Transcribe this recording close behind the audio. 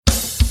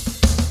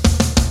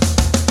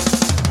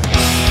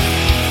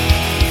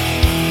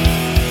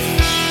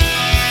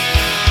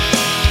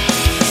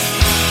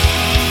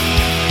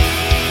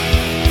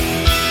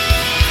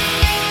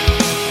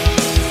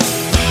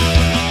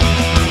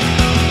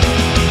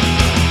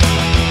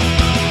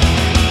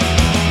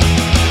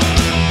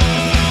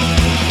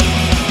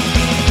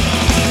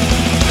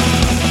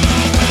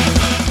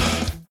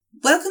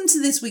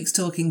this week's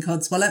Talking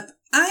Codswallop.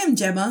 I am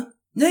Gemma.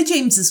 No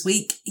James this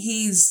week.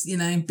 He's,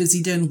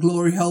 busy doing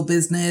glory hole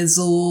business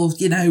or,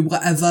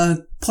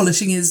 whatever,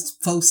 polishing his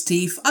false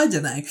teeth. I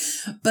don't know.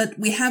 But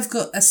we have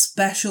got a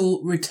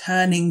special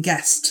returning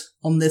guest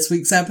on this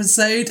week's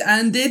episode,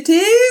 and it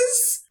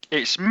is...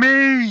 It's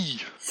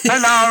me!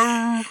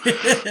 Hello!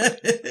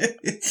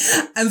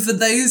 And for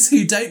those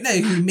who don't know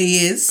who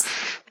me is...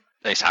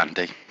 It's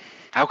Andy.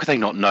 How could they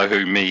not know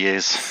who me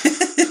is?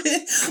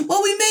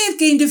 Well, we may have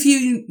gained a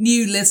few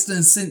new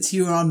listeners since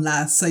you were on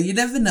last, so you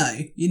never know.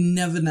 You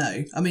never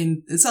know. I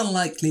mean, it's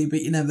unlikely, but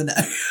you never know.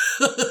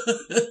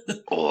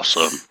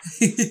 Awesome.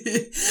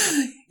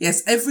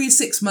 Yes, every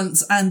 6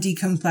 months Andy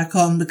comes back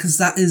on because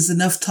that is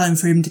enough time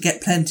for him to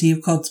get plenty of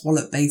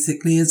Codswallop,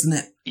 basically, isn't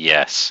it?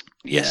 Yes.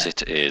 Yes, Yeah.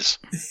 It is.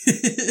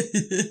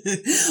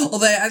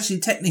 Although, actually,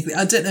 technically,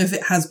 I don't know if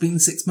it has been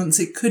 6 months.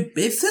 It could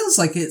be. It feels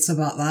like it's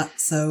about that,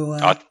 so...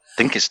 I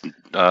think it's...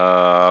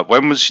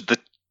 when was the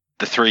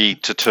 3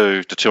 to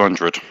 2 to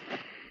 200?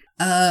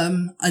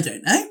 I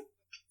don't know.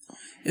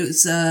 It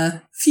was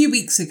a few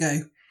weeks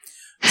ago.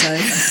 So...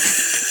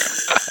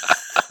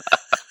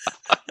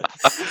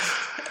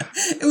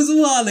 It was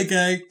a while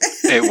ago.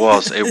 It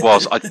was.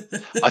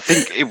 I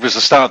think it was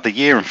the start of the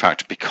year, in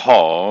fact,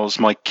 because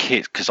my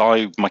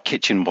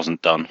kitchen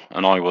wasn't done,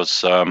 and I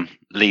was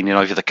leaning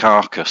over the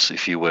carcass,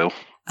 if you will.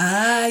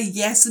 Ah,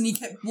 yes, and you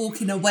kept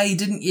walking away,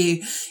 didn't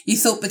you? You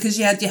thought because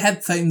you had your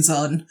headphones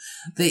on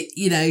that,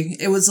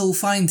 it was all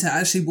fine to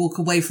actually walk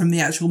away from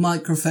the actual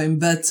microphone,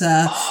 but,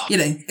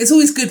 it's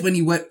always good when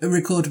you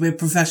record with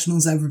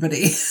professionals,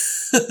 everybody.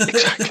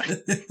 Exactly.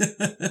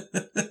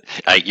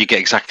 Hey, you get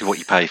exactly what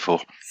you pay for.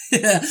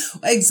 Yeah,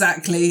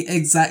 exactly.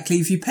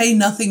 If you pay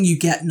nothing, you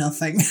get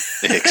nothing.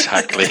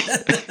 Exactly.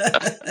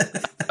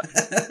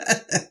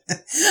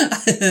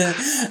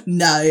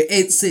 No,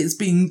 it's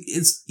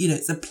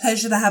a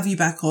pleasure to have you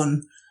back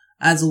on,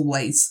 as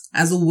always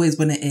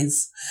when it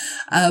is.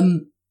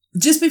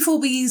 Just before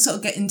we sort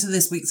of get into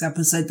this week's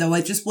episode, though,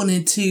 I just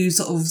wanted to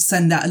sort of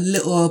send out a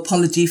little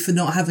apology for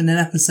not having an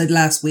episode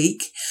last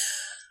week.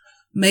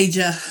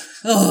 Major,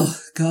 oh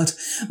God,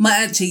 might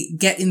actually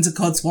get into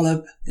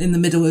Codswallop in the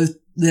middle of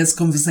this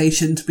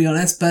conversation, to be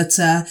honest, but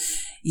I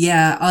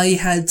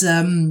had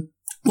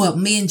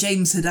me and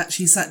James had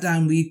actually sat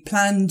down. We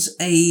planned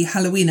a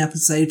Halloween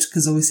episode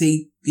because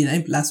obviously,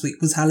 last week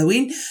was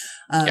Halloween.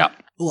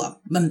 Well,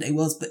 Monday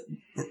was, but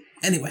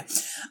anyway.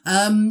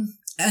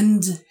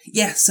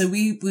 So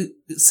we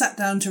sat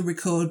down to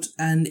record,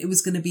 and it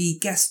was going to be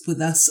guest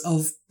with us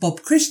of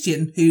Bob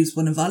Christian, who's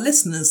one of our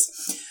listeners.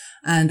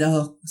 And,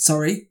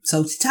 Salty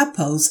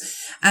Tadpoles.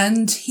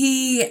 And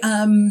he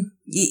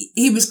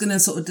was going to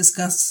sort of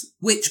discuss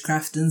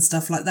witchcraft and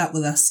stuff like that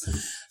with us.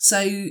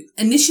 So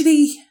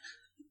initially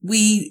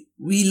we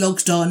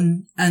logged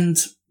on and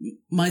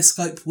my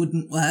Skype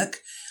wouldn't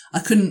work. I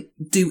couldn't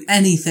do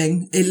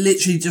anything. It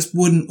literally just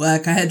wouldn't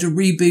work. I had to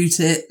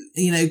reboot it,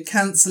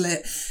 cancel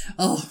it,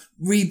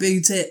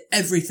 reboot it,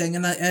 everything.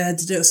 And I had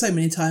to do it so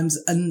many times.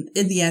 And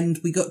in the end,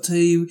 we got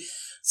to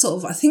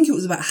sort of, I think it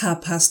was about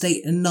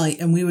 8:30 at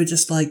night, and we were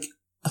just like,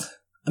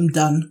 I'm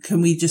done.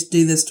 Can we just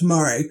do this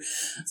tomorrow?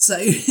 So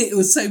it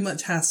was so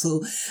much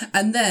hassle.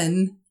 And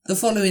then the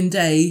following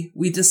day,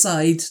 we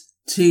decide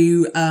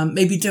to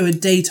maybe do a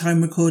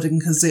daytime recording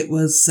because it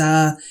was,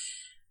 I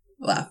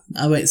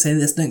won't say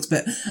this next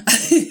bit.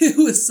 It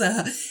was,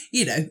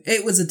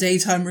 it was a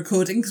daytime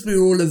recording because we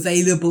were all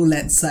available,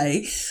 let's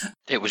say.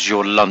 It was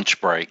your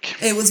lunch break.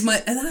 It was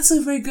and that's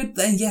a very good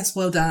thing. Yes,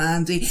 well done,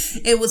 Andy.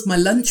 It was my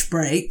lunch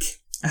break.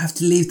 I have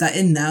to leave that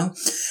in now.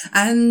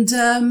 And,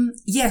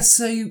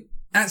 so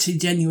actually,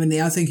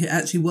 genuinely, I think it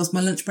actually was my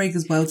lunch break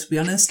as well, to be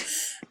honest.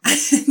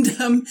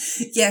 And,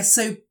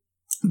 so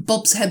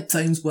Bob's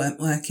headphones weren't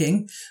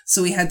working.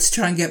 So we had to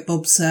try and get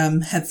Bob's,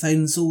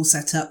 headphones all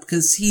set up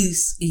because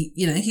he's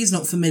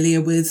not familiar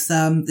with,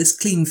 this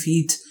clean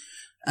feed,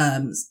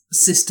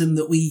 system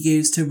that we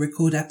use to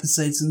record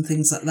episodes and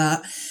things like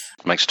that.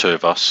 Makes two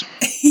of us.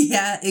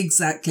 Yeah,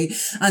 exactly.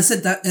 I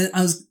said that,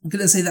 I was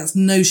going to say that's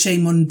no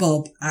shame on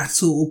Bob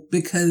at all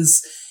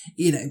because,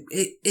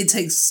 it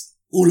takes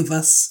all of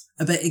us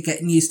a bit of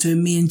getting used to,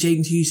 and me and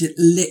James use it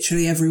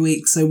literally every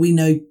week. So we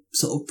know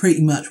sort of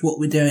pretty much what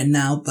we're doing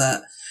now,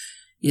 but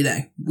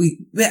anyway.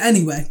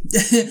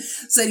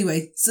 So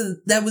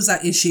there was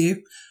that issue.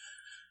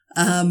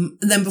 And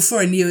then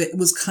before I knew it, it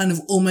was kind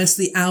of almost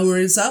the hour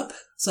is up.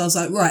 So I was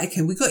like, right,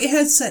 okay, we got your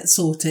headset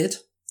sorted.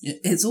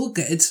 It's all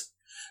good.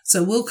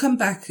 So we'll come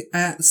back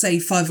at, say,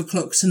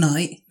 5:00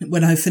 tonight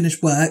when I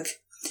finish work,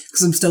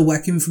 because I'm still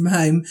working from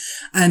home,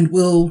 and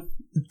we'll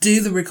do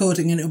the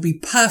recording and it'll be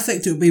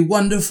perfect. It'll be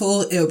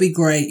wonderful. It'll be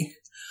great.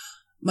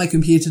 My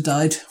computer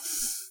died.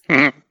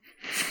 It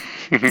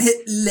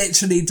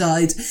literally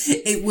died.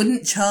 It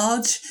wouldn't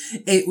charge.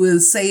 It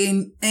was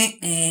saying,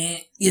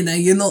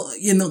 you're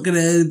not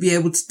going to be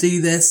able to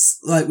do this.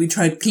 Like, we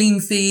tried Clean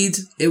Feed.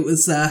 It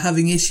was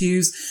having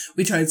issues.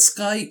 We tried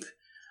Skype.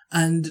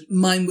 And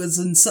mine was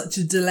in such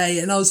a delay,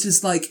 and I was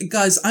just like,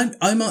 guys, I'm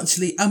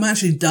actually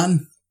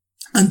done.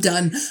 I'm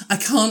done. I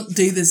can't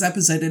do this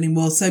episode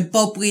anymore. So,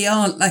 Bob, we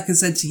are, like I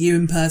said to you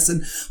in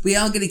person, we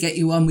are going to get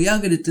you on. We are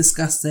going to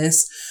discuss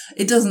this.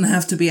 It doesn't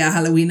have to be a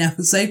Halloween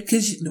episode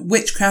because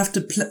witchcraft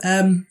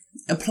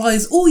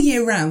applies all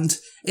year round.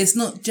 It's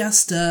not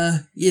just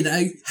a,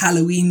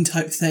 Halloween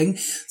type thing.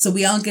 So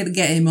we are going to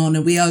get him on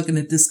and we are going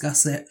to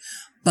discuss it.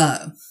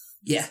 But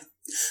yeah,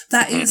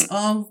 that is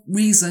our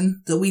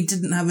reason that we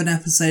didn't have an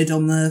episode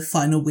on the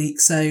final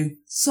week. So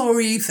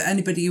sorry for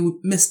anybody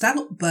who missed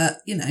out, but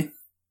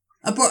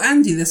I brought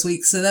Andy this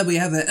week, so there we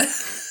have it.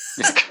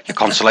 Your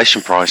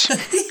consolation prize.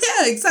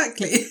 Yeah,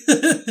 exactly.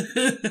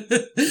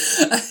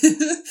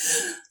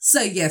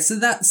 So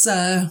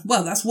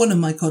that's one of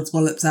my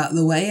codswallops out of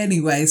the way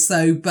anyway.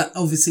 So, but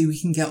obviously we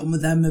can get on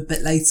with them a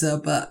bit later.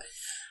 But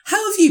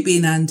how have you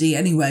been, Andy,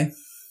 anyway?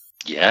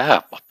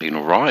 Yeah, I've been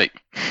all right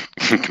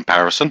in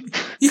comparison.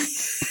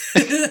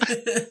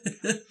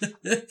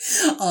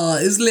 Oh,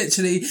 it's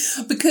literally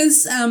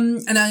because,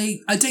 and I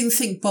don't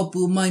think Bob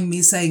will mind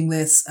me saying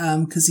this,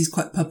 because he's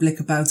quite public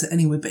about it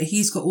anyway, but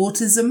he's got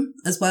autism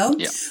as well.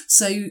 Yeah.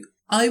 So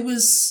I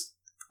was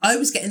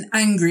getting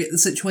angry at the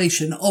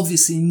situation.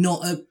 Obviously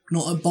not a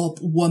Bob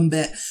one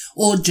bit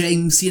or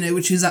James,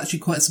 which is actually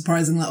quite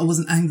surprising that I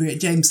wasn't angry at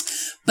James.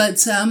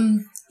 But,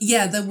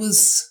 yeah, there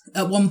was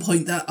at one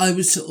point that I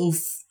was sort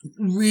of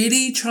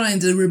really trying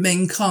to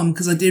remain calm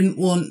because I didn't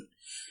want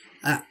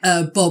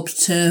Bob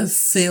to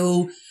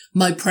feel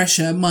my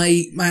pressure,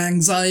 my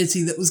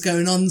anxiety that was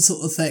going on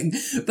sort of thing.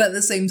 But at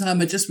the same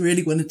time, I just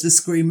really wanted to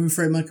scream and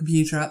throw my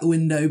computer out the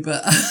window.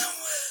 But I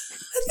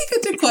think I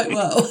did quite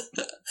well.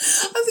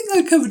 I think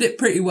I covered it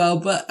pretty well,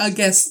 but I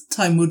guess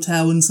time will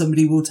tell and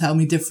somebody will tell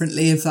me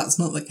differently if that's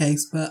not the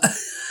case. But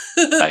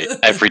Hey,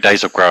 every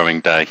day's a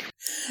growing day.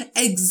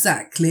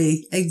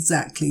 Exactly.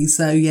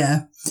 So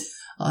yeah,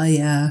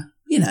 I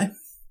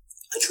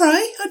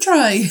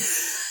try.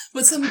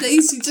 But some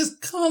days you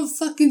just can't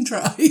fucking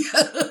try.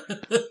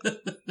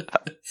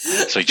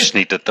 So you just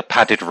need the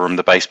padded room,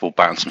 the baseball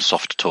bat, and some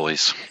soft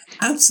toys.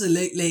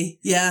 Absolutely,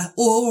 yeah.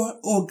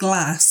 Or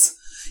glass.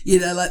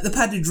 Like the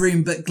padded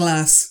room, but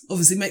glass.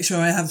 Obviously, make sure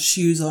I have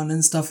shoes on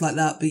and stuff like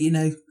that. But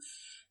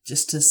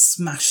just to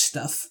smash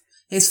stuff.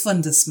 It's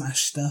fun to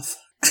smash stuff.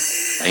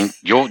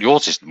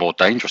 Yours is more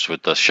dangerous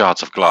with the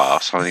shards of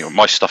glass. I think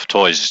my stuffed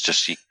toys is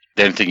just the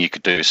only thing you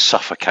could do is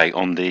suffocate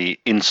on the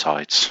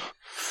insides.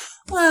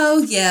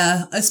 Well,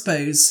 yeah, I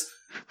suppose.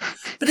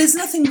 But there's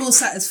nothing more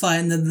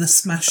satisfying than the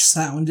smash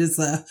sound, is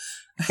there?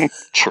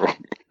 True.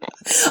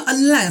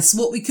 Unless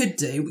what we could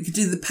do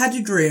the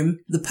padded room,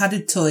 the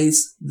padded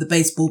toys, the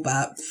baseball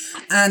bat,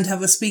 and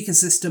have a speaker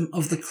system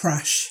of the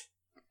crash.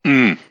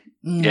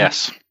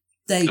 Yes.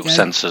 There you Little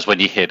go. sensors. When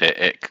you hit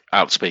it,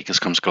 out speakers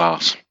comes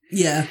glass.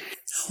 Yeah.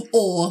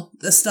 Or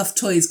the stuffed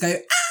toys go,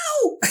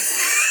 ow!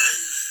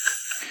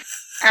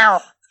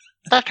 Ow,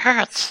 that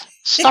hurts.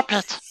 Stop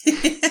it. Fuck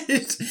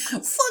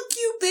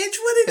you, bitch.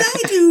 What did I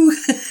do?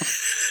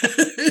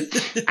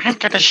 I'm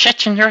gonna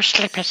shit in your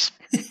slippers.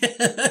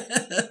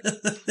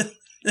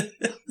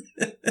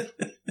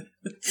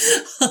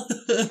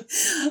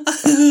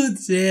 Oh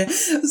dear.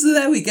 So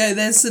there we go.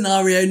 There's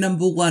scenario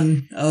number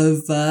 1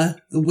 of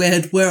the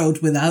weird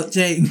world without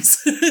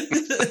James.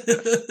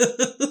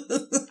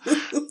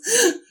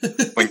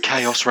 When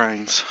chaos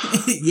reigns.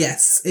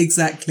 Yes,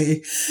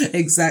 exactly.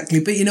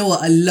 But you know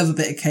what? I love a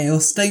bit of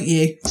chaos, don't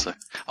you?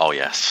 Oh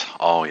yes.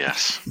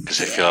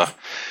 Because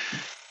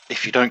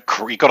if you don't,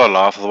 you gotta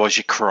laugh, otherwise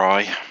you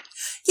cry.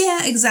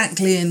 Yeah,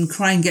 exactly. And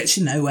crying gets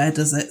you nowhere,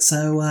 does it?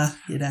 So,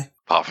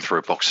 Apart from through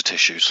a box of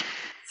tissues.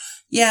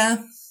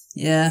 Yeah.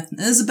 And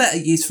there's a better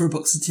use for a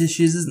box of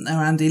tissues, isn't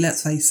there, Andy?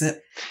 Let's face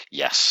it.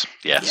 Yes.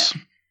 Yeah.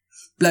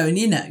 Blowing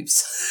your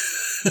nose.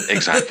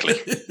 Exactly.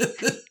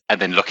 And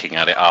then looking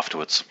at it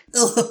afterwards.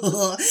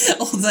 Although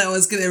I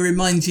was going to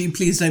remind you,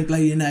 please don't blow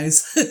your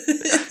nose.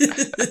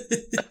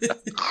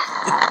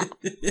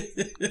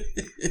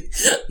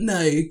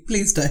 No,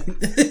 please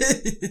don't.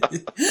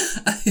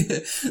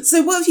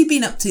 So what have you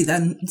been up to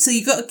then? So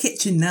you got a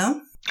kitchen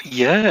now?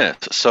 Yeah,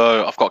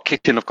 so I've got a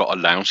kitchen, I've got a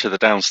lounge, so the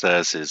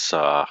downstairs is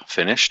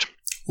finished.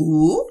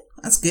 Ooh,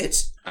 that's good.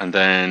 And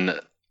then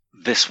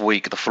this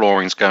week the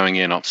flooring's going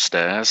in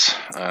upstairs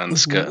and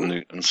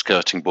the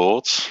skirting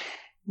boards.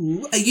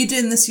 Ooh. Are you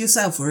doing this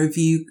yourself or have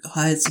you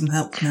hired some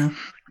help now?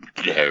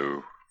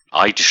 No,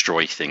 I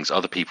destroy things,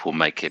 other people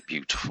make it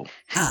beautiful.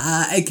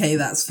 Okay,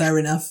 that's fair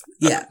enough.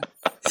 Yeah.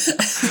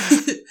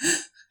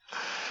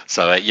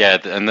 So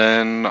and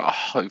then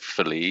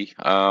hopefully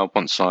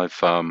once I've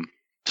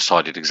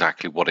decided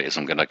exactly what it is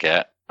I'm going to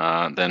get,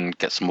 then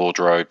get some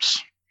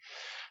wardrobes,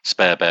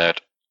 spare bed,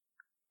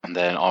 and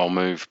then I'll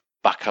move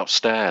back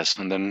upstairs,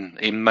 and then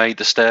in May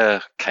the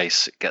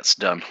staircase gets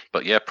done.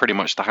 But yeah, pretty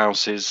much the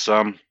house is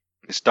done,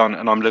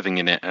 and I'm living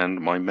in it,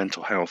 and my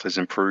mental health has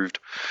improved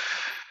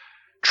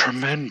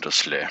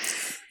tremendously.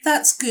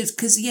 That's good,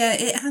 because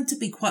it had to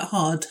be quite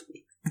hard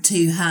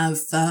to have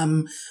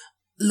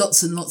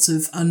lots and lots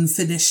of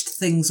unfinished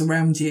things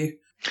around you.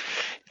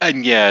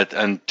 And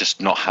and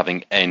just not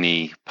having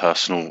any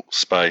personal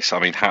space. I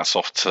mean, hats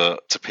off to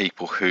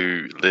people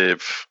who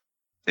live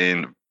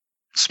in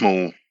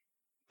small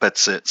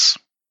bedsits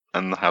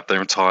and have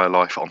their entire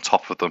life on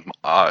top of them.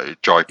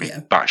 It drive me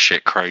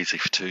batshit crazy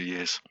for 2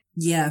 years.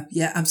 Yeah,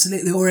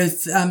 absolutely. Or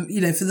if,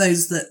 for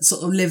those that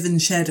sort of live in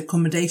shared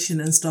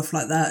accommodation and stuff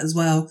like that as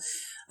well.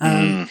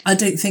 I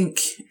don't think,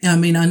 I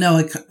know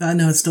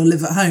I still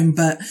live at home,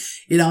 but,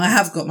 I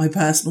have got my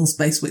personal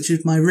space, which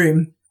is my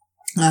room,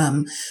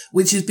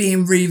 which is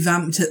being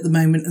revamped at the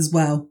moment as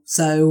well.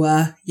 So,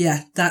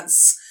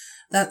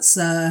 that's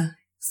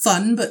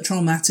fun, but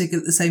traumatic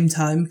at the same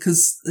time,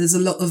 because there's a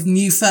lot of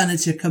new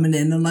furniture coming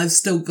in and I've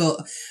still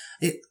got,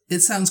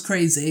 it sounds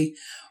crazy,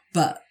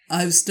 but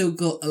I've still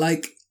got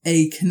like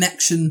a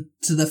connection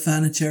to the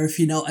furniture, if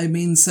you know what I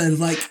mean. So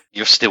like,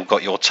 you've still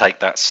got your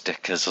Take That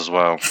stickers as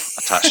well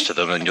attached to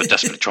them, and you're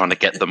desperately trying to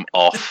get them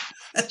off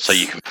so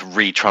you can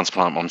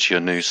retransplant them onto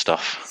your new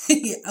stuff.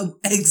 Yeah,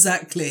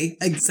 exactly.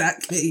 I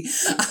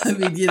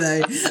mean,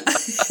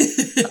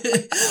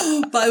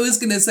 but I was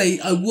going to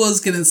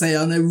say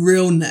on a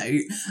real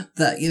note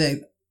that,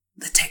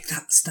 the Take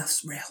That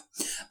stuff's real.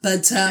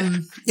 But,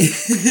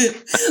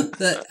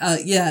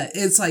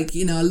 it's like,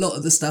 a lot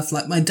of the stuff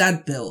like my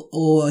dad built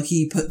or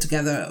he put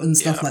together and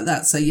stuff like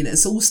that. So,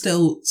 it's all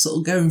still sort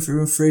of going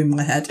through and through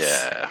my head.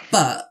 Yeah.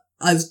 But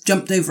I've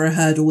jumped over a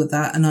hurdle with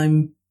that and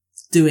I'm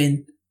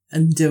doing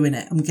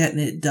it. I'm getting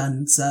it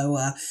done. So,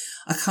 I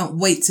can't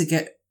wait to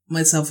get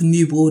myself a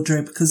new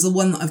wardrobe because the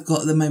one that I've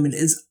got at the moment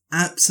is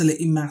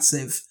absolutely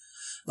massive.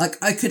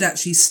 Like I could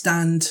actually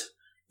stand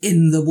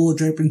in the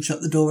wardrobe and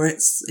shut the door.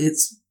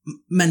 It's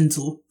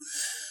mental.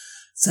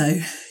 So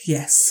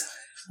yes,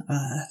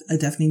 I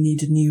definitely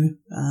need a new,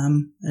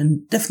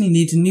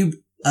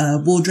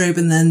 wardrobe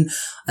and then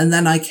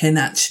I can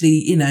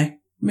actually,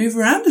 move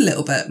around a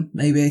little bit,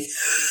 maybe.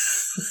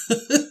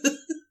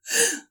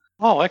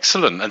 Oh,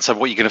 excellent. And so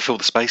what are you going to fill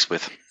the space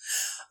with?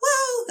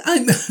 Well,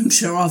 I'm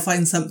sure I'll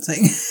find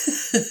something.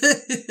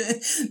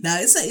 No,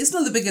 it's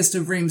not the biggest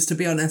of rooms, to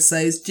be honest. So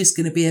it's just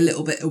going to be a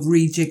little bit of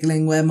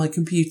rejiggling where my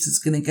computer's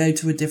going to go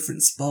to a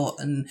different spot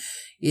and,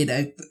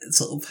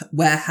 sort of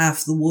where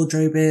half the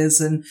wardrobe is.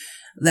 And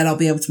then I'll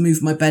be able to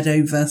move my bed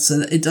over so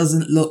that it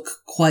doesn't look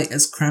quite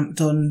as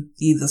cramped on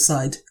either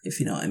side, if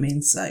you know what I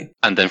mean. So.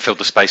 And then fill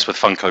the space with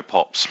Funko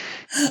Pops.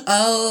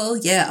 Oh,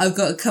 yeah, I've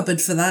got a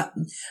cupboard for that.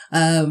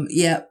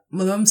 My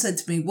mum said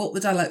to me, what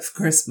would I like for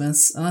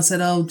Christmas? And I said,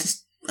 I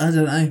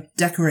don't know,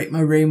 decorate my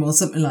room or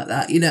something like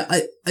that.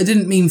 I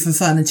didn't mean for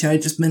furniture. I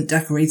just meant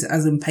decorate it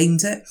as in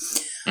paint it.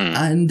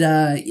 And,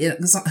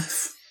 because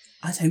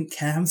I don't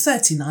care. I'm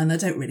 39. I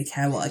don't really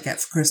care what I get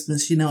for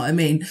Christmas. You know what I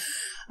mean?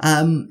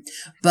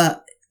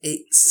 But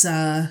it's,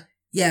 so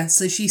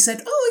she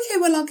said, oh, okay,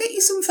 well, I'll get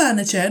you some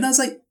furniture. And I was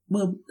like,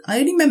 well, I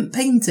only meant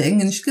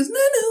painting. And she goes, no,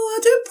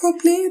 I'll do it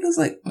properly. And I was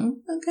like,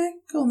 okay,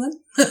 go on then.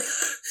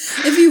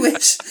 If you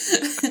wish.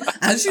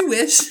 As you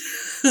wish.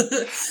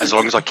 As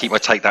long as I keep my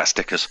Take That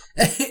stickers.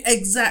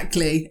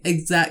 Exactly.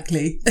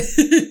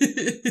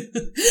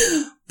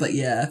 But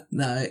yeah,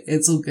 no,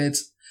 it's all good.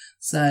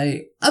 So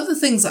other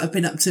things that I've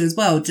been up to as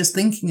well, just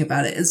thinking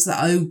about it, is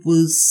that I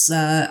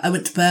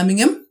went to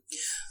Birmingham,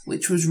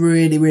 which was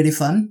really, really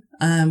fun.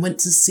 Went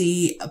to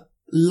see a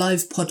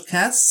live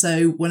podcast.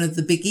 So one of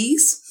the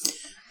biggies,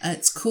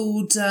 it's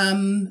called,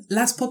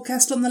 Last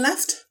Podcast on the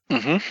Left.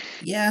 Mm-hmm.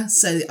 Yeah.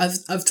 So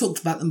I've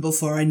talked about them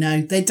before. I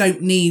know they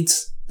don't need,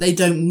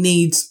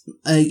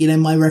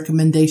 my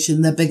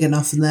recommendation. They're big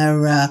enough and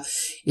they're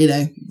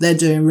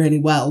doing really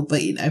well,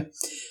 but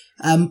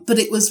but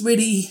it was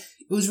really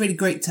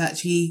great to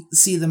actually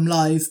see them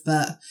live.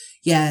 But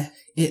yeah,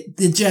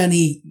 the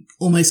journey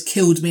almost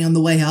killed me on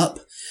the way up,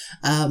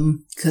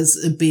 because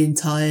of being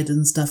tired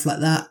and stuff like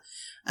that.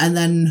 And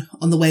then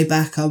on the way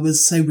back, I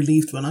was so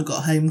relieved when I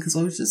got home because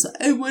I was just like,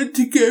 I want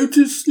to go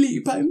to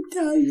sleep. I'm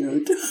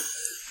tired.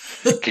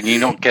 Can you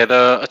not get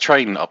a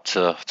train up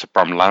to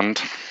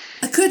Brumland?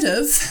 I could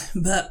have,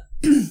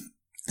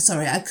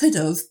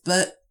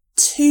 but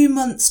 2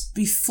 months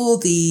before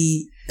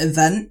the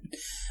event,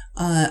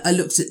 I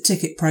looked at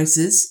ticket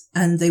prices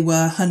and they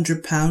were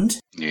 £100.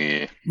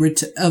 Yeah.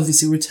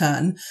 Obviously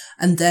return.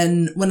 And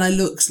then when I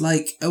looked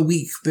like a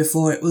week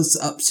before, it was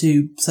up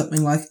to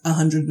something like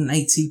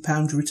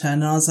 £180 return.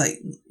 And I was like,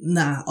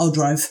 nah, I'll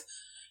drive,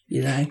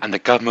 And the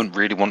government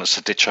really want us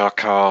to ditch our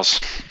cars.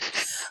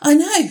 I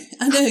know.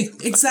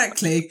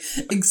 Exactly.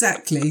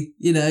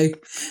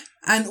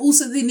 And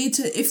also they need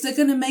to, if they're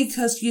going to make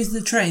us use the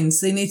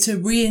trains, they need to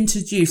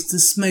reintroduce the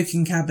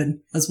smoking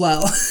cabin as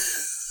well.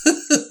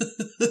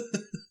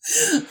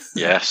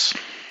 Yes.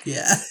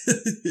 Yeah.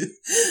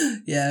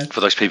 Yeah.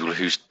 For those people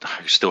who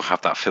still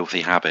have that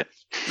filthy habit.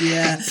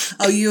 Yeah.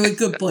 Oh, you're a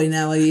good boy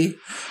now, are you?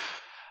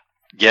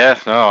 Yeah,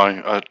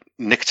 no,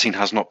 nicotine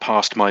has not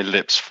passed my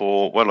lips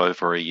for well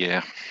over a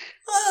year.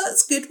 Oh,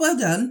 that's good. Well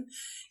done.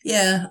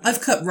 Yeah,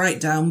 I've cut right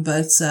down,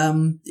 but,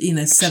 7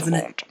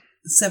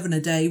 a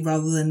day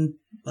rather than,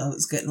 well,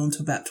 it's getting on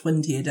to about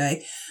 20 a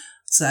day.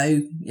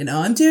 So,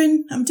 I'm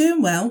doing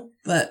well,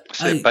 but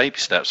So baby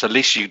steps. At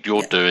least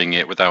you're doing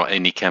it without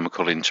any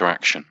chemical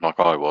interaction, like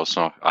I was.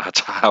 So I had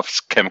to have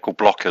chemical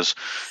blockers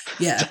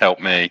to help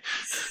me.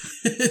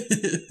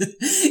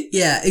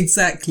 Yeah,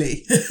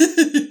 exactly.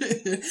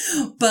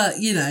 But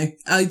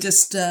I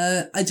just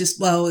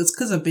well, it's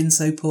because I've been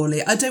so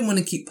poorly. I don't want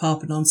to keep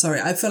harping on. Sorry,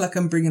 I feel like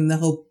I'm bringing the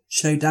whole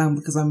show down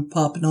because I'm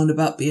harping on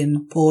about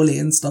being poorly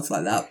and stuff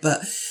like that.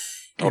 But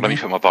let me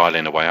put my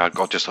violin away. I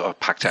just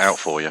packed it out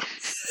for you.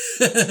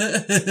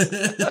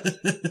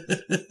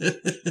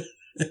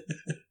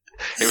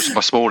 It was my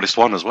smallest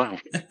one as well.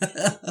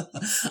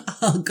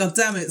 Oh, God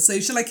damn it. So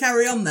shall I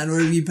carry on then, or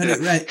have you put it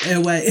away?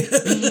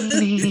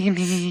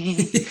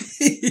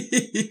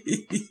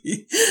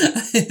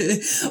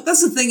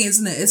 That's the thing,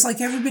 isn't it? It's like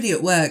everybody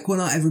at work, well,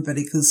 not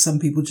everybody, because some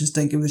people just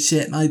don't give a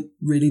shit, and I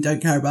really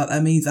don't care about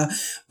them either.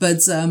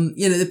 But,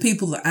 the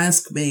people that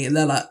ask me, and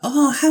they're like,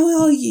 oh,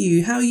 how are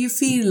you? How are you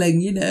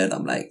feeling? And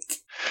I'm like...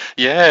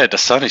 Yeah, the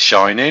sun is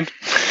shining.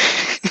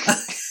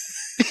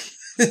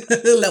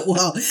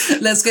 Well,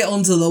 let's get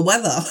on to the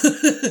weather.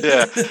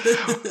 Yeah.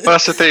 Well,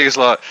 that's the thing, is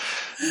like,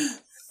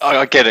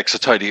 I get it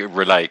because I totally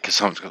relate, because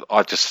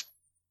I just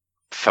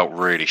felt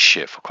really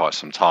shit for quite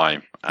some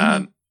time.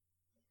 And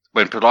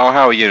when people are like, oh,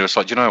 how are you? It's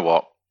like, you know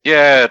what?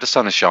 Yeah, the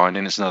sun is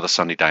shining. It's another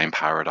sunny day in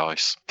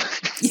paradise. I'm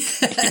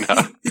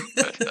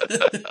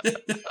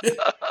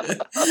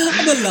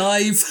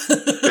alive.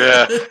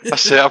 Yeah,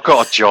 that's it. I've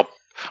got a job.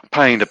 I'm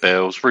paying the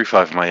bills, roof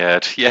over my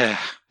head. Yeah.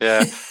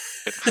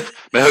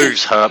 My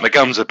hooves hurt, my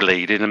gums are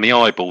bleeding, and my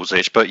eyeballs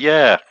itch. But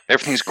yeah,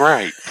 everything's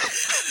great.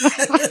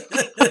 At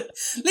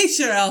least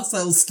your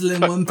arsehole's still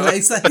in one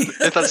place. Eh?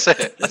 That's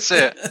it. It's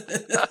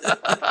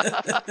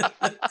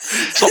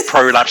not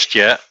prolapsed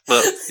yet,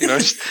 but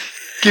just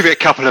give it a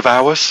couple of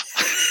hours.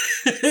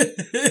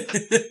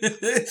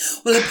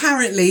 Well,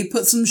 apparently,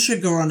 put some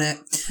sugar on it,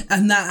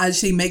 and that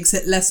actually makes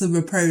it less of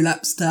a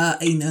prolapsed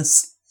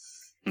anus.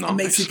 Nice. It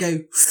makes it go.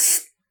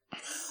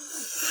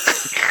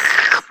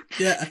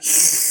 Yeah.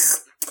 So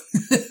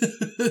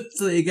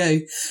there you go,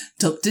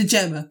 Dr.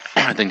 Gemma.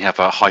 And then you have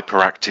a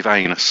hyperactive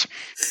anus.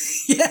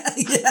 Yeah,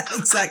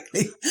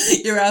 exactly.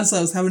 Your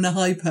asshole's having a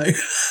hypo.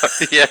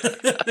 Yeah,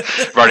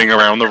 running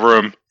around the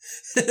room.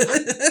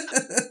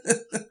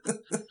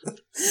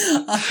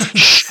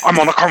 Shh, I'm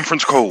on a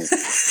conference call.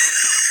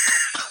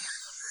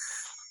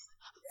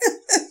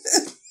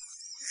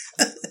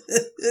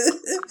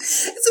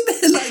 It's a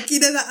bit like,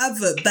 that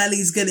advert,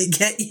 belly's gonna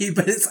get you,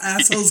 but it's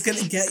asshole's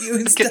gonna get you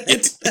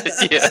instead.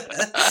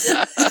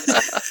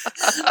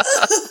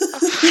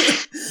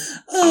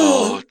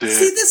 Oh dear.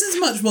 See, this is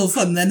much more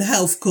fun than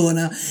Health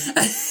Corner.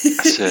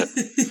 That's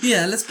it.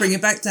 Yeah, let's bring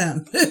it back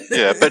down.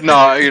 Yeah, but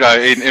no,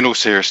 in all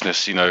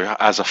seriousness,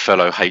 as a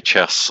fellow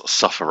HS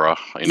sufferer,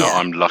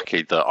 I'm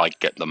lucky that I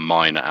get the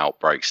minor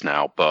outbreaks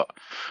now, but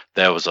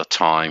there was a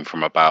time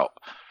from about,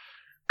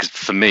 because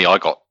for me, I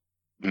got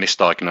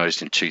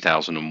misdiagnosed in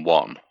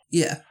 2001.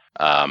 Yeah.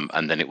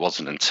 And then it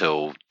wasn't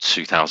until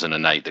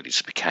 2008 that it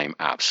just became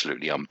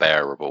absolutely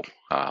unbearable.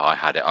 I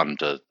had it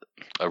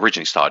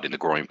originally started in the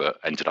groin, but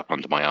ended up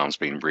under my arms,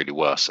 being really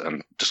worse,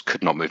 and just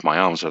could not move my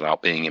arms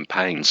without being in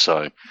pain.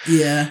 So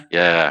yeah,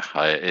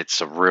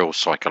 it's a real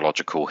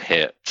psychological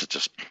hit to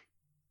just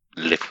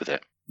live with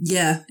it.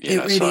 Yeah,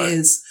 it really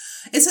is.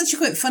 It's actually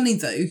quite funny,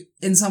 though,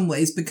 in some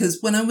ways, because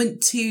when I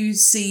went to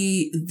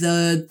see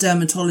the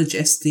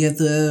dermatologist the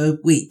other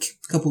week,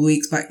 a couple of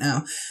weeks back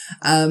now,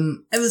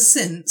 ever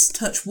since,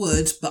 touch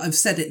wood, but I've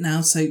said it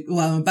now,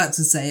 I'm about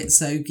to say it,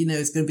 so,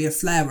 it's going to be a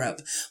flare-up,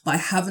 but I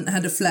haven't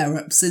had a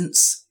flare-up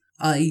since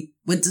I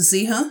went to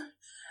see her,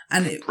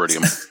 and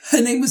brilliant.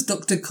 Her name was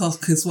Dr.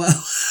 Cock as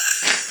well.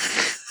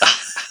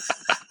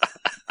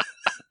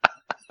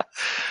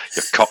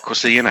 Your cock will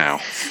see you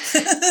now.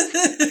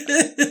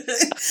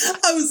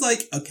 I was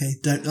like, okay,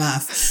 don't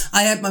laugh.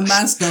 I had my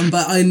mask on,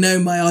 but I know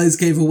my eyes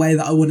gave away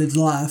that I wanted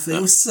to laugh.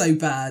 It was so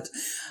bad.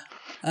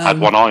 Had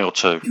one eye or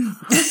two? 3.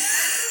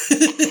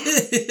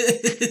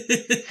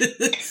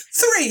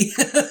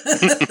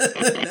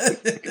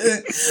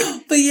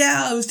 But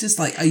yeah, I was just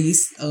like,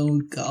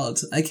 oh God.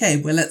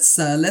 Okay, well let's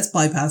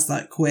bypass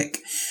that quick.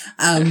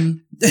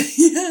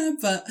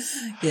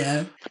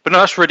 Yeah. But no,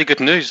 that's really good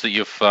news that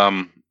you've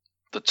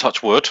that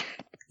touch wood.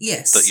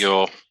 Yes. That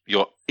you're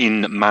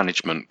in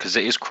management, because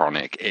it is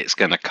chronic. It's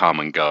going to come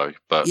and go.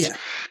 But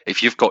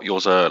if you've got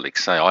yours early,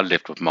 say I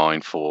lived with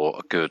mine for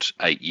a good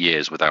 8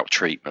 years without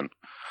treatment.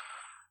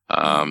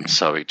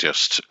 So it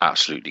just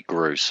absolutely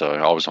grew. So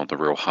I was on the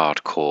real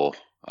hardcore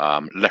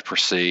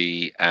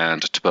leprosy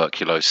and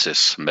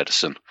tuberculosis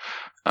medicine.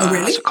 Oh,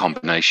 really? As a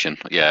combination.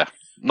 Yeah.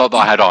 Not that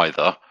I had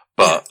either,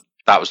 but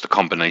that was the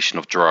combination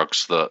of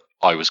drugs that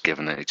I was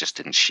given, and it just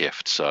didn't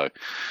shift. So,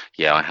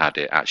 yeah, I had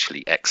it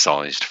actually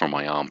excised from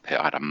my armpit.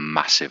 I had a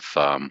massive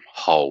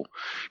hole,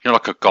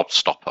 like a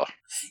gobstopper.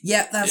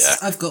 Yeah,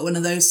 I've got one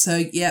of those. So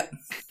yep.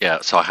 Yeah,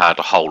 so I had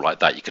a hole like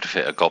that you could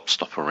fit a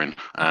gobstopper in,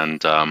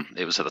 and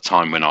it was at the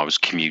time when I was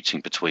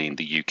commuting between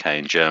the UK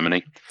and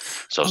Germany.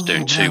 So I was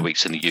doing 2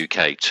 weeks in the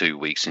UK, 2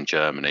 weeks in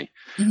Germany.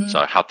 Mm-hmm. So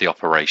I had the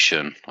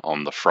operation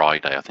on the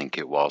Friday, I think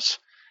it was,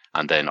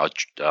 and then I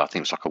think it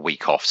was like a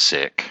week off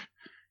sick,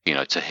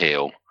 to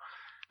heal.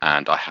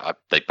 And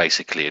they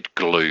basically had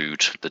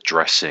glued the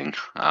dressing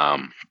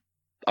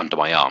under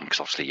my arm, because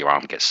obviously your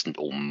arm gets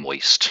all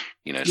moist.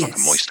 It's like a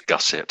moist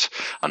gusset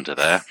under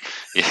there.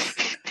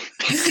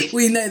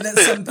 We know that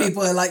some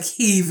people are like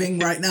heaving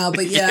right now,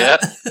 but yeah.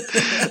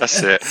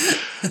 That's it.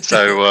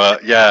 So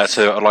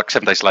so like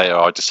 7 days later,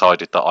 I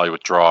decided that I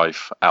would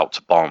drive out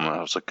to Bonn.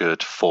 It was a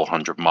good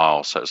 400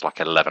 miles, so it was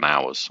like 11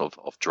 hours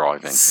of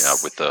driving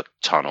with the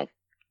tunnel.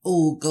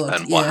 Oh God,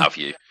 and what have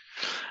you.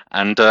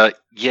 And a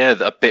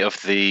bit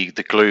of the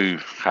glue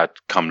had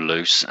come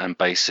loose and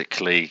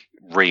basically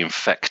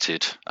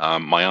reinfected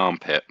my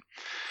armpit.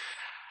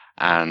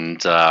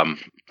 And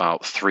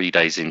about 3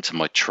 days into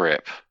my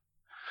trip,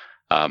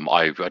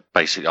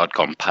 I'd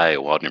gone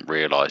pale. I didn't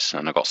realise,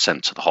 and I got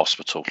sent to the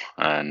hospital.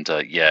 And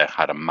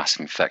had a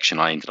massive infection.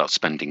 I ended up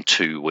spending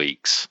 2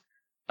 weeks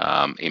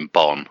in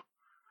Bonn,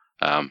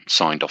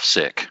 signed off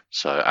sick.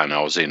 And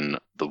I was in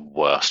the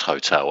worst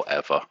hotel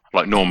ever.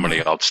 Like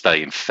normally, I'd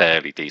stay in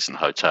fairly decent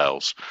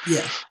hotels.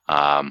 Yeah.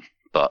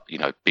 But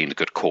being the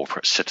good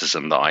corporate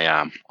citizen that I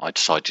am, I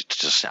decided to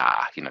just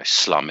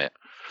slum it.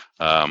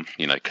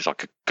 Because I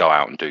could go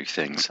out and do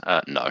things.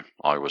 No,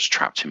 I was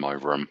trapped in my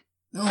room.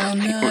 Oh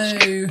no!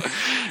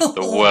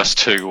 The worst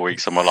 2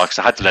 weeks of my life.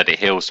 So I had to let it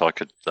heal so I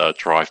could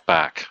drive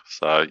back.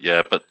 So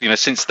yeah, but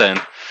since then,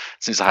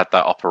 since I had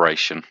that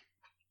operation,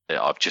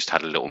 I've just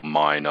had a little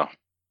minor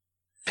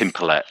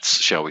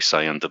pimplettes, shall we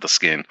say, under the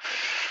skin.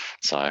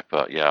 So,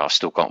 but yeah, I've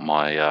still got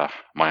my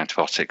my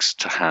antibiotics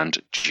to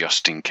hand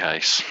just in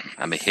case,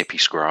 and my hippie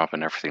scrub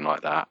and everything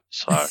like that.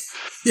 So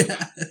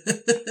yeah,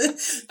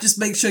 just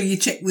make sure you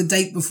check the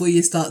date before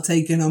you start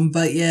taking them.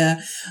 But yeah,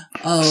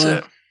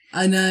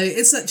 I know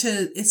it's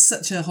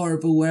such a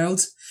horrible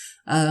world.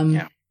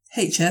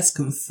 HS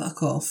can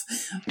fuck off.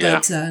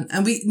 But,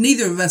 and we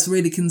neither of us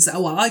really can say.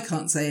 Well, I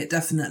can't say it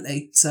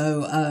definitely.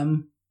 So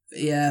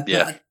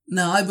But,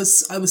 no, I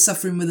was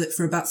suffering with it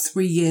for about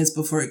 3 years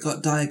before it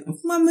got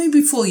diagnosed. Well,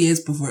 maybe 4 years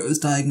before it was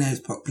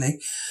diagnosed properly.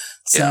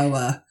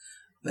 So,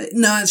 but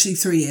no, actually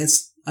 3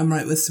 years. I'm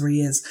right with 3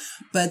 years.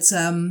 But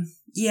so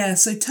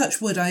touch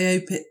wood.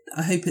 I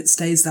hope it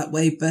stays that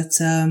way. But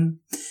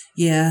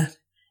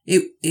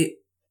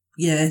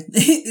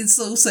it's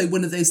also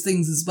one of those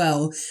things as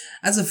well.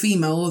 As a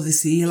female,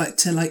 obviously, you like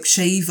to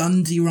shave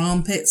under your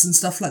armpits and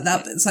stuff like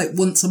that. But it's like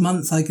once a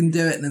month I can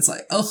do it, and it's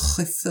like, oh,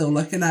 I feel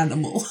like an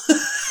animal.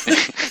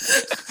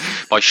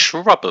 By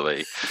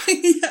shrubbery.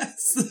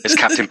 Yes. Is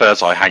Captain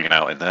Birdseye hanging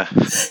out in there?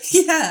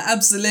 Yeah,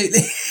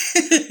 absolutely.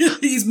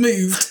 He's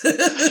moved.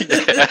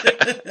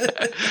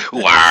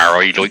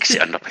 Wow, he likes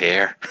it up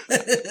here.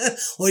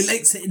 Or he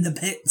likes it in the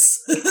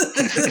pits.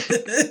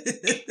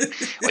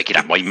 I can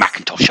have my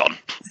Macintosh on.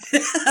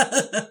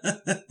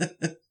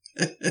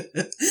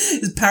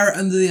 His parrot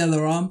under the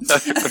other arm.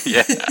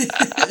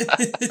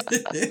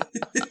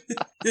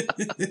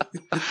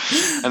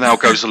 And now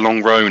goes the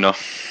long Rona.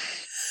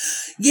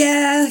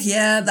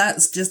 Yeah,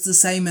 that's just the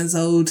same as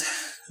old,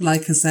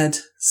 like I said.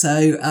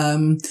 So,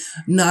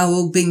 now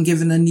I've been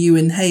given a new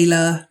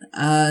inhaler,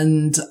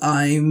 and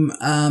I'm,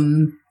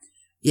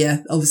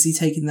 obviously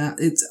taking that.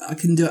 I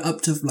can do it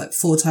up to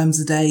 4 times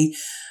a day,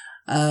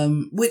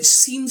 which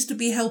seems to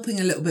be helping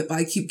a little bit, but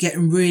I keep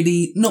getting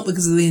really, not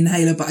because of the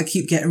inhaler, but I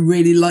keep getting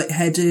really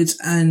lightheaded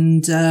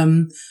and,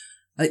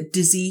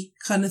 dizzy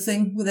kind of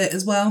thing with it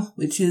as well,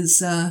 which is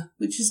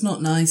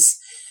not nice.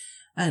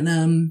 And,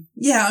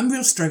 I'm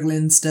real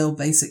struggling still,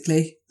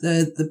 basically.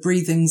 The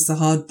breathing's the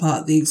hard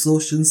part, the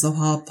exhaustion's the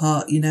hard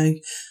part,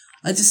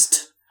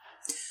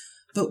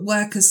 but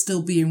work is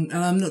still being,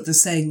 and I'm not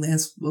just saying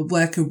this, but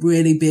work are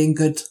really being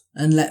good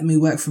and letting me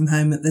work from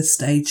home at this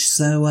stage.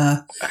 So,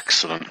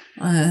 excellent.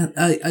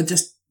 I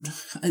just,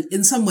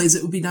 in some ways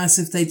it would be nice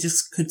if they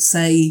just could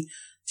say,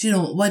 do you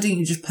know what, why don't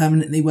you just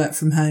permanently work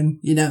from home,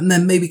 and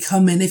then maybe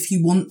come in if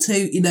you want to,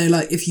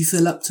 if you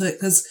feel up to it,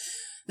 because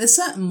there's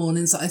certain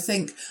mornings that I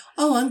think,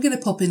 I'm going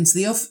to pop into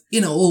the office,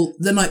 or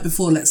the night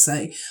before, let's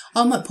say,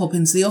 I might pop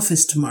into the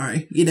office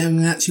tomorrow,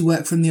 and actually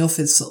work from the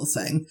office sort of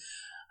thing.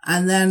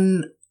 And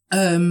then,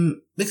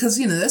 because,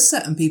 there's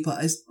certain people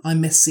I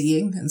miss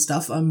seeing and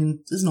stuff. I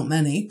mean, there's not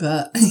many,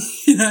 but,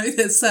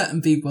 there's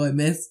certain people I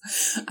miss.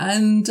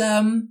 And,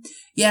 and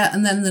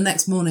then the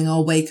next morning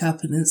I'll wake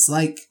up and it's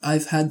like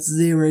I've had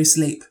 0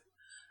 sleep.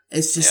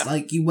 It's just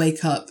like you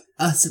wake up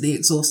utterly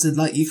exhausted,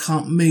 like you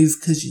can't move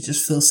because you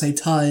just feel so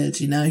tired,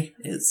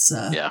 It's,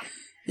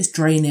 it's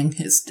draining.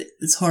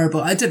 It's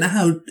horrible. I don't know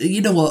how,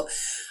 you know what?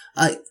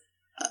 I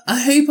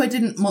hope I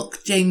didn't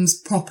mock James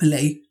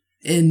properly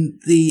in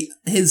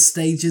his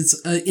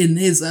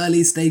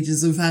early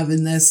stages of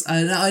having this.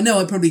 I know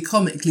I probably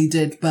comically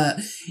did, but,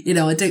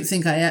 I don't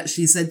think I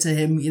actually said to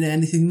him,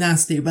 anything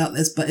nasty about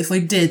this. But if I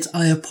did,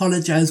 I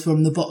apologise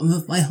from the bottom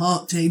of my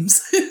heart,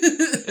 James.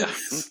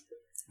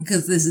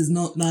 Because this is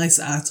not nice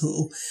at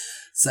all.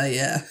 So,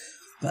 yeah.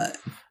 But...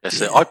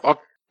 Yes, yeah.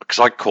 Because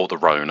I caught the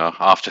Rona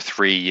after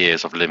 3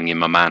 years of living in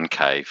my man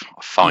cave.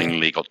 I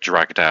finally got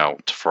dragged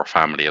out for a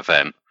family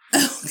event.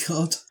 Oh,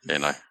 God.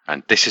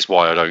 And this is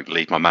why I don't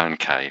leave my man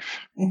cave,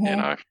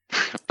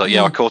 But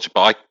yeah, I caught it,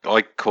 but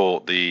I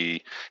caught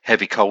the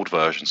heavy cold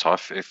version, so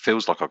it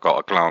feels like I got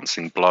a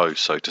glancing blow,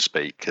 so to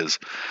speak, because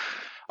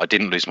I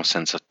didn't lose my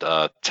sense of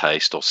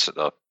taste or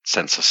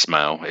sense of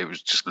smell. It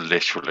was just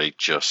literally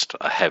just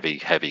a heavy,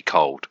 heavy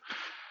cold.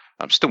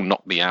 Still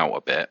knocked me out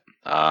a bit,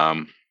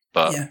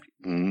 but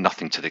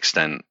nothing to the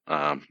extent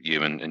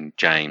you and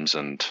James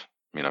and,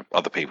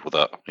 other people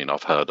that,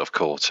 I've heard of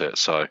caught it,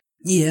 so...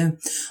 Yeah,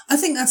 I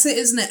think that's it,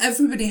 isn't it?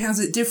 Everybody has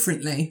it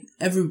differently.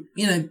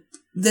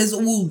 There's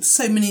all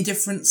so many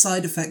different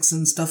side effects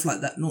and stuff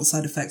like that. Not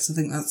side effects, I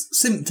think that's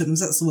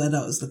symptoms. That's the word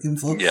I was looking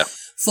for. Yeah.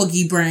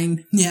 Foggy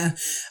brain. Yeah.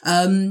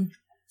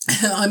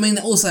 I mean,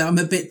 also, I'm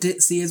a bit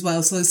ditzy as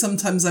well, so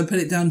sometimes I put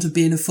it down to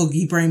being a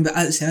foggy brain, but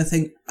actually I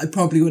think I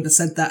probably would have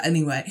said that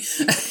anyway.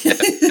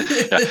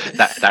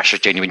 That's a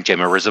genuine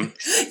Gemmerism.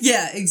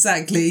 Yeah,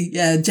 exactly.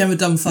 Yeah, Gemma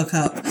done fuck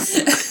up.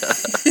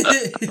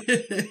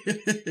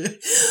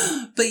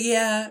 But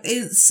yeah,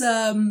 it's,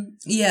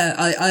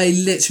 I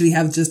literally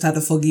have just had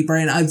a foggy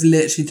brain. I've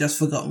literally just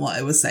forgotten what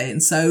I was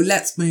saying, so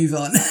let's move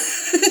on.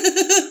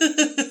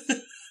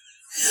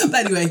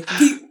 But anyway,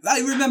 I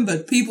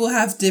remembered people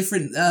have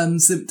different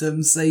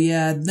symptoms, so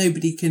yeah,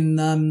 nobody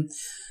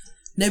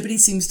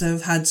seems to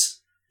have had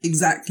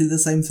exactly the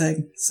same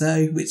thing,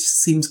 so which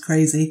seems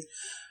crazy.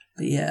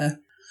 But yeah.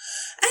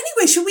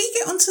 Anyway, shall we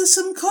get onto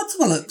some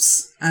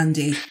codswallops,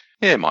 Andy?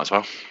 Yeah, might as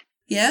well.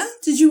 Yeah?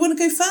 Did you want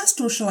to go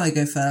first, or shall I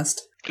go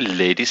first?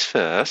 Ladies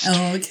first.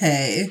 Oh,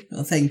 okay.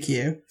 Well, thank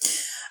you.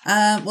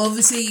 Well,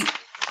 obviously,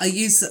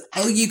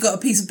 you got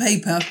a piece of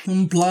paper.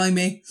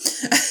 Blimey.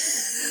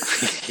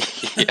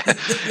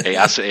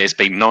 Yeah, it's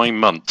been 9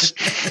 months.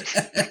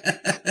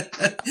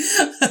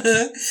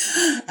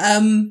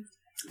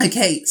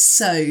 Okay,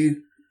 so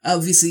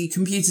obviously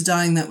computer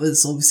dying, that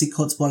was obviously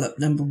codswallop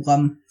number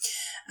 1.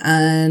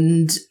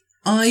 And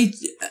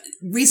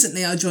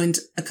recently I joined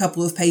a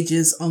couple of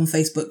pages on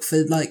Facebook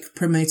for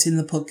promoting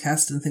the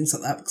podcast and things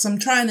like that, because I'm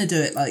trying to do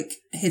it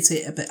hit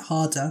it a bit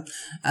harder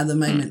at the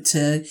moment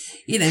to,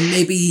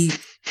 maybe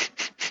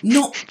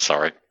not...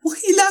 Sorry. What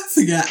are you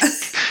laughing at?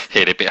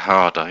 Hit it a bit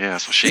harder, yeah,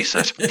 that's what she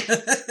said.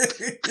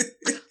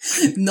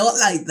 Not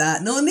like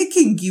that, not in a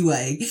kinky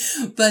way.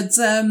 But,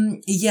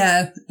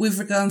 with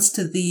regards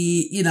to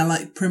the,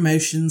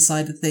 promotion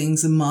side of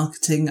things and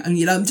marketing,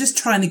 I'm just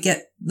trying to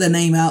get the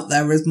name out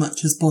there as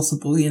much as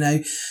possible,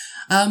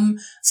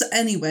 So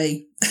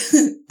anyway,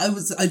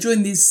 I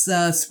joined these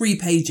 3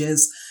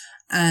 pages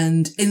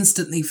and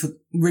instantly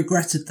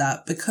regretted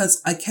that,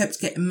 because I kept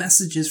getting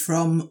messages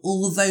from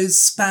all those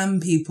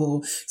spam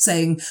people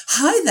saying,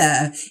 "Hi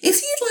there,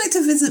 if you'd like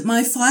to visit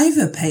my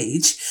Fiverr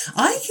page,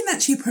 I can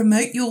actually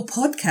promote your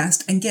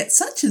podcast and get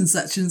such and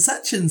such and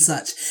such and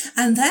such.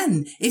 And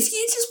then if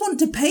you just want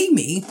to pay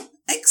me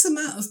X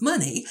amount of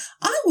money,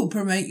 I will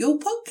promote your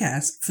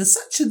podcast for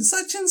such and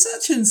such and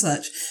such and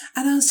such."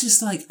 And I was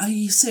just like, are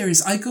you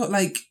serious? I got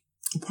I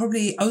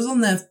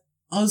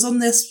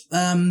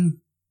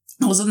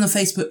was on the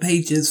Facebook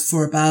pages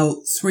for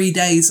about 3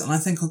 days, and I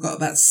think I got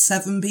about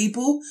 7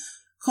 people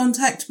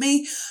contact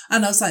me.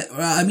 And I was like,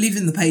 right, I'm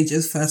leaving the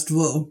pages first of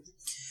all.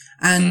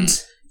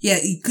 And yeah,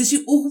 because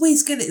you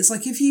always get it. It's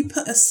like if you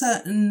put a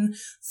certain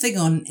thing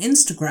on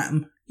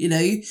Instagram,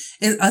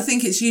 I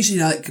think it's usually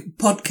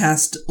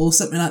podcast or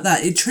something like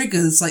that. It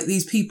triggers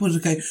these people to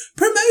go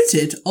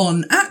promoted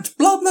on at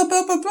blah, blah,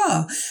 blah, blah,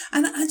 blah.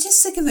 And I'm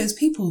just sick of those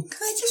people. Can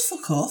they just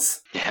fuck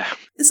off? Yeah.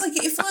 It's like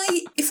if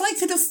I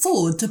could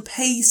afford to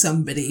pay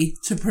somebody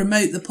to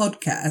promote the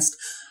podcast,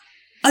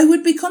 I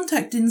would be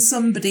contacting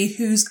somebody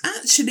who's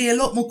actually a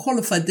lot more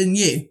qualified than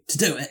you to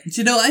do it. Do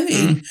you know what I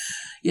mean?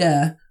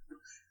 Yeah.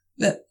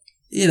 But,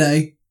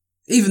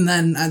 even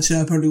then, actually,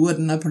 I probably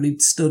wouldn't. I'd probably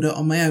still do it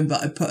on my own,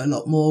 but I'd put a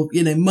lot more,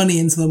 money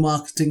into the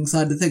marketing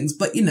side of things.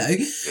 But,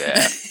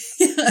 Yeah.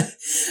 Yeah,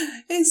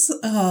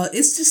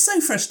 it's just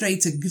so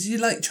frustrating, because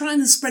you're trying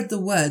to spread the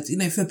word,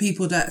 for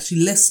people to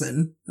actually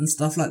listen and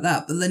stuff like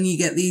that. But then you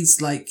get these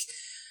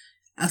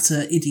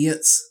utter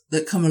idiots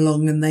that come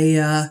along and they,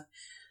 I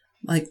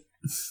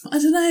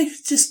don't know,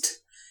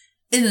 just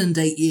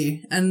inundate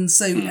you. And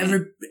so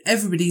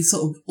everybody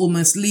sort of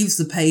almost leaves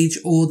the page,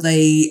 or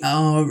they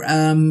are,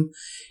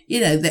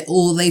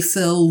 they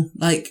feel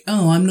like,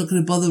 oh, I'm not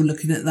going to bother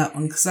looking at that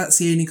one because that's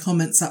the only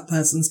comments that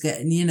person's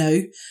getting,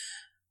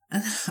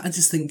 And I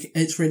just think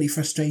it's really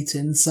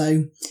frustrating.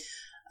 So,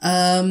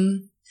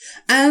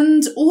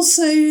 and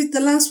also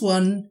the last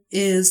one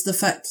is the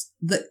fact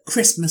that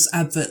Christmas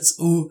adverts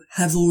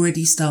have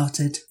already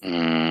started.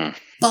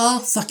 Bar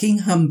fucking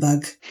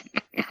humbug.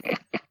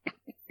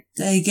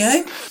 There you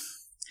go.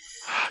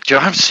 I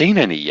haven't seen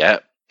any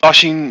yet.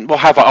 Actually, well,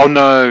 have I? Oh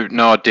no,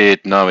 I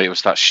did. No, it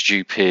was that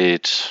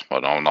stupid.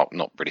 Well, no,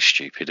 not really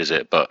stupid, is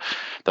it? But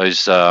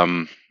those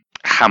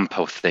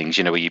hamper things,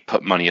 where you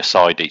put money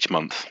aside each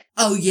month.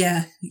 Oh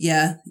yeah.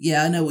 I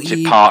know what Is you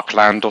it mean.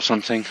 Parkland or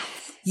something?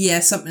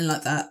 Yeah, something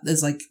like that.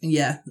 There's like,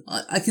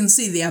 I can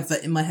see the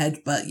advert in my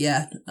head, but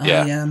yeah.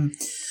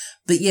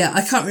 But yeah,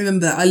 I can't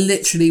remember. I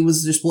literally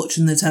was just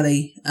watching the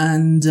telly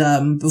and,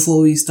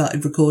 before we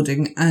started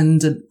recording,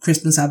 and a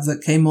Christmas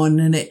advert came on,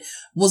 and it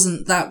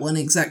wasn't that one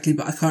exactly,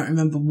 but I can't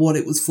remember what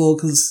it was for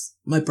because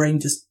my brain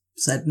just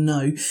said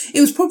no.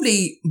 It was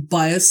probably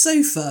buy a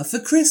sofa for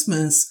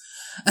Christmas.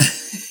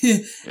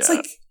 It's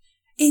like,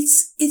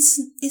 it's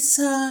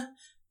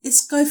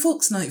Guy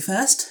Fawkes night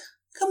first.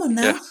 Come on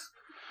now.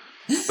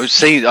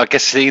 Yeah. I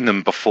guess seeing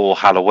them before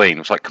Halloween, it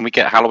was like, can we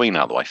get Halloween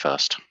out of the way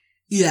first?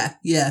 Yeah,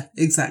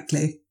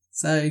 exactly.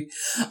 So,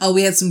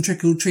 we had some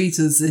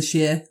trick-or-treaters this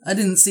year. I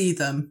didn't see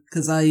them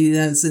because I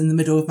was in the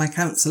middle of my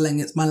counselling.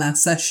 It's my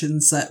last session.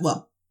 So,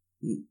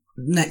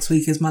 next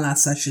week is my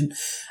last session.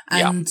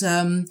 And,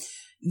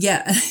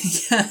 yeah.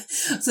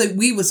 So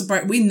we were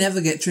surprised. We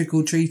never get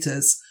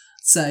trick-or-treaters.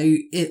 So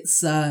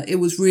it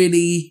was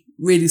really,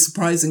 really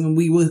surprising, and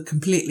we were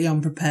completely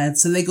unprepared.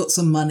 So they got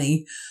some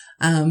money,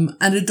 and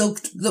a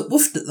dog that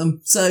woofed at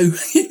them. So,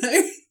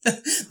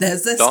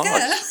 there's their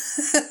scare.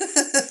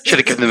 Should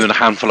have given them a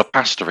handful of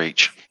pasta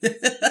each.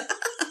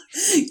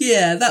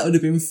 Yeah, that would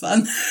have been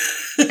fun.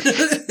 Well,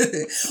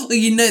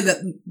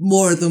 that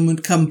more of them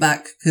would come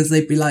back because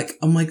they'd be like,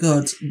 oh my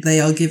God, they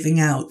are giving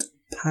out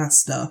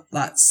pasta.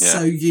 That's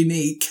so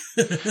unique.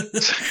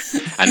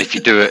 And if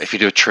you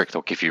do a trick,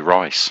 they'll give you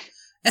rice.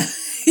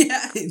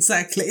 Yeah,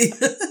 exactly.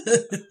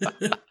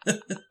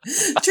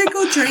 Trick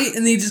or treat,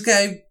 and you just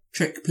go,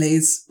 trick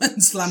please,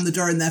 and slam the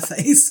door in their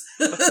face.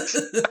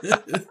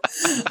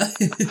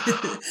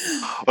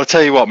 I'll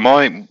tell you what,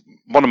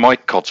 one of my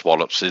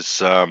codswallops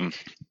is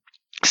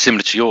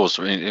similar to yours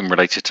in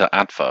related to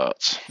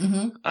adverts.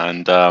 Mm-hmm.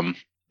 And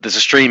there's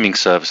a streaming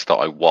service that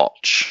I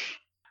watch,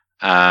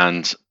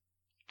 and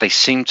they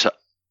seem to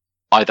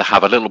either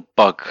have a little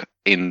bug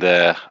in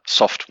their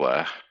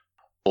software,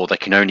 or they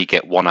can only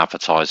get one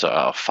advertiser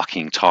at a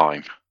fucking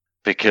time.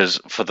 Because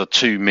for the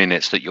 2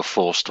 minutes that you're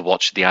forced to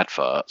watch the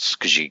adverts,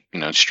 because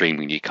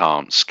streaming, you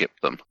can't skip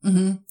them.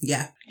 Mm-hmm.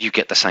 Yeah. You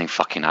get the same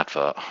fucking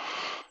advert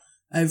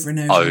over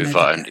and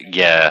over.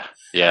 Yeah.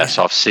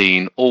 So I've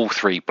seen all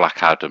 3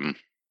 Black Adam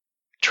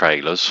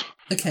trailers.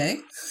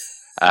 Okay.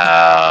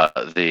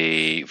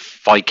 The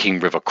Viking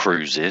River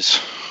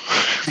cruises.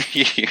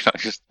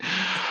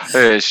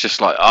 It's just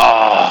like,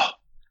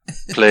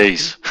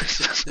 please.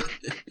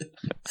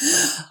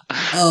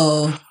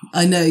 Oh,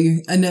 I know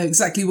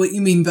exactly what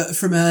you mean, but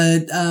from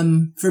an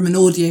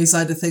audio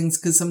side of things,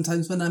 because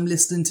sometimes when I'm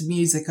listening to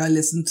music, I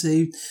listen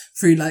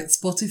through like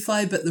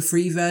Spotify, but the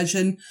free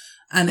version,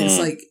 and it's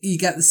like you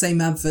get the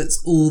same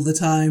adverts all the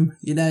time.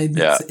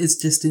 It's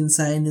just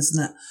insane,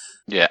 isn't it?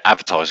 Yeah,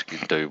 advertising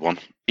can do one,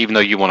 even though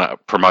you want to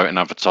promote and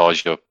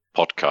advertise your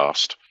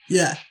podcast.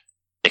 Yeah.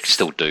 It can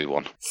still do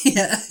one.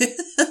 Yeah.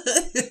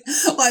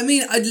 Well, I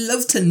mean, I'd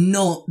love to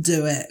not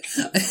do it.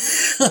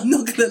 I'm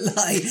not going to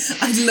lie.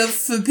 I'd love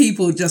for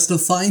people just to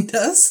find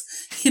us.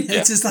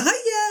 Just like,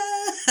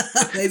 hiya,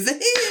 I'm over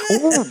here.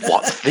 Oh,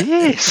 what's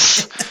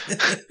this?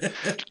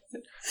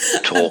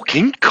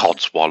 Talking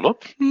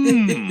codswallop.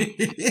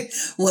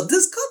 What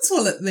does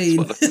codswallop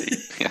mean?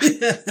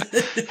 Yeah.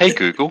 Hey,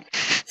 Google.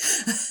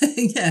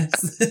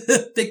 Yes,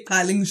 big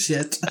piling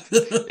shit.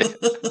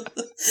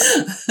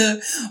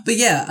 But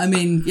yeah, I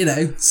mean,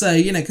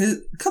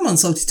 come on,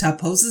 Salty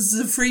Tadpoles, this is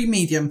a free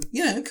medium.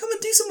 Come and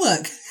do some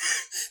work.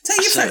 Tell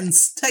your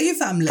friends, tell your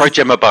family. Throw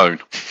Gem a bone.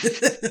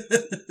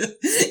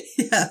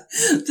 Yeah,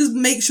 just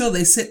make sure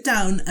they sit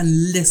down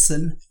and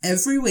listen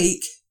every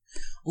week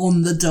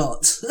on the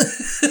dot.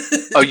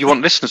 Oh, you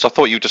want listeners? I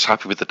thought you were just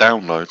happy with the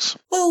downloads.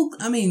 Well,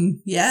 I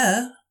mean,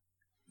 yeah.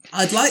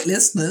 I'd like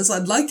listeners.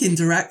 I'd like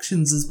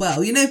interactions as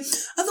well.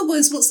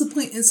 Otherwise, what's the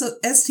point in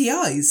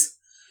STIs?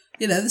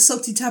 The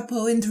Salty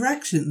Tadpole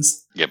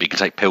interactions. Yeah, but you can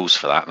take pills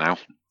for that now.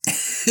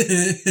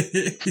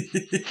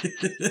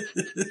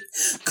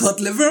 Cod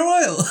liver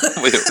oil.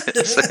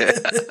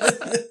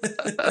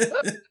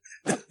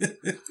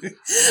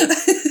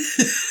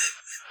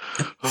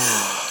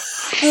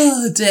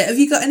 Oh dear. Have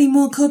you got any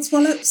more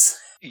codswallops?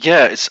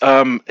 Yeah, it's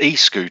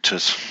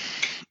e-scooters.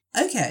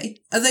 Okay.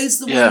 Are those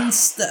the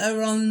ones that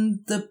are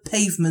on the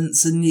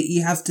pavements and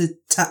you have to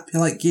tap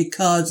your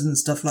cards and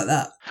stuff like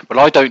that?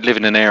 Well, I don't live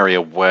in an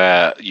area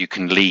where you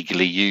can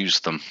legally use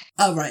them.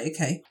 Oh, right,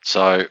 okay.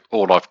 So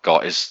all I've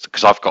got is,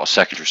 because I've got a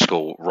secondary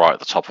school right at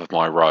the top of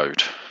my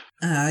road.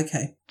 Ah,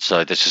 okay.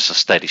 So this is a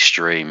steady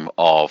stream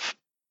of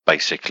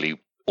basically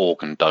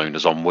organ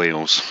donors on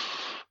wheels.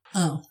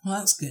 Oh, well,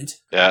 that's good.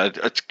 Yeah,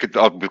 it's good.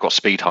 We've got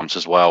speed humps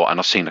as well, and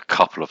I've seen a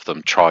couple of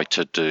them try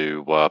to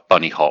do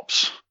bunny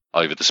hops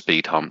over the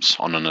speed humps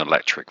on an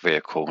electric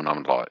vehicle, and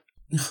I'm like,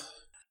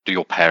 do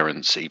your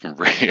parents even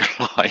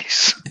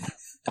realise?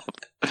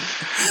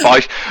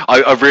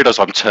 I realise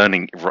I'm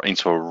turning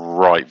into a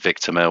right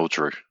Victor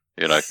Meldrew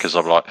because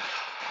I'm like,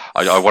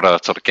 I want to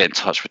sort of get in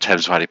touch with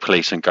Thames Valley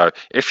Police and go,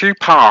 if you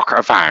park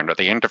a van at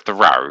the end of the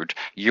road,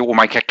 you will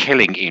make a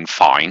killing in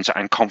fines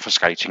and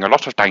confiscating a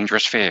lot of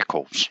dangerous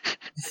vehicles.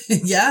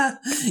 Yeah,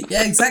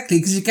 exactly,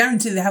 because you're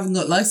guaranteed they haven't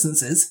got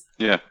licenses.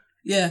 Yeah.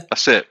 Yeah.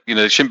 That's it.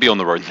 They shouldn't be on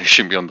the road. They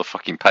shouldn't be on the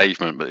fucking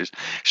pavement. But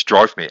it's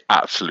drives me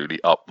absolutely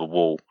up the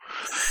wall.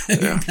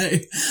 Yeah. No,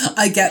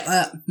 I get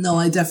that. No,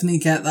 I definitely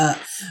get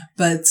that.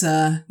 But,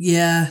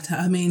 yeah,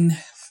 I mean...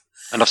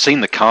 And I've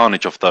seen the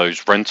carnage of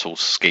those rental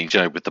schemes,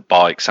 with the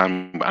bikes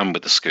and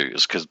with the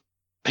scooters, because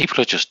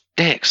people are just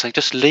dicks. They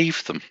just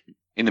leave them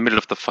in the middle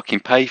of the fucking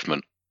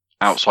pavement,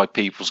 outside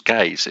people's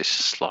gates. It's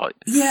just like,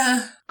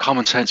 yeah,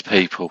 common sense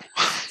people.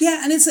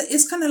 Yeah, and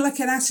it's kind of like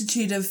an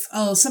attitude of,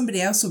 oh,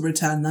 somebody else will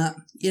return that,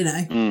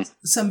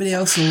 somebody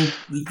else will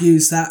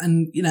use that,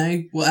 and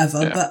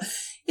whatever. Yeah. But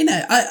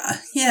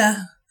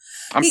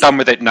I'm done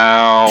with it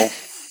now.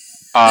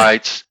 All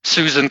right,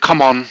 Susan,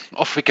 come on,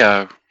 off we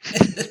go.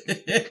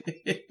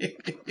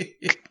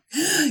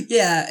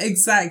 Yeah,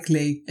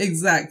 exactly.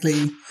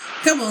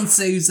 Come on,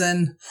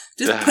 Susan,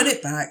 just put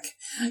it back.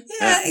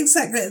 Yeah,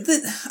 exactly.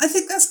 I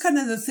think that's kind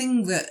of the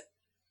thing that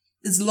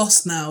is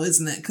lost now,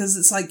 isn't it? Because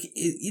it's like,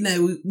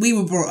 we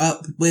were brought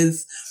up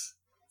with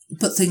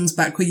put things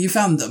back where you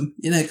found them,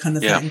 kind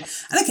of thing.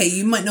 And okay,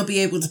 you might not be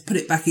able to put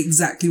it back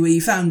exactly where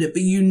you found it,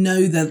 but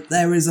that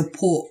there is a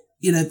port,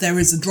 there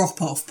is a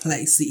drop-off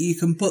place that you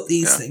can put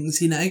these things,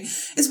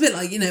 It's a bit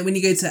like, when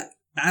you go to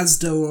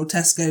Asda or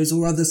Tesco's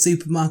or other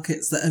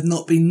supermarkets that have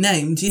not been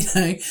named,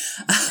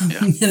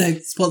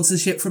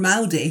 sponsorship from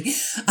Aldi.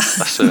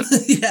 That's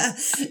it. Yeah.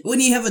 When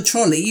you have a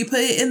trolley, you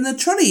put it in the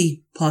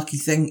trolley parky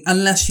thing,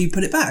 unless you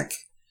put it back.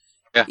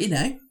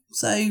 Yeah.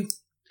 So.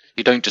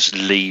 You don't just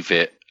leave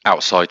it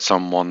outside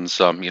someone's,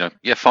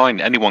 fine.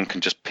 Anyone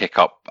can just pick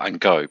up and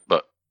go,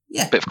 but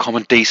a bit of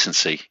common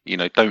decency,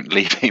 don't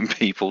leave it in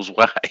people's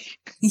way.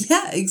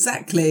 Yeah,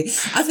 exactly.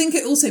 I think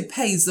it also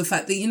pays the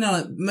fact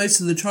that,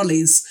 most of the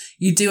trolleys,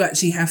 you do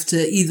actually have to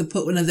either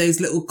put one of those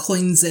little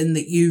coins in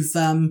that you've,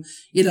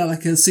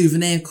 like a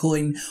souvenir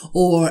coin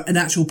or an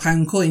actual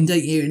pound coin,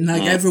 don't you? And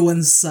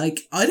everyone's like,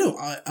 I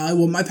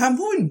want my pound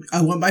coin.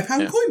 I want my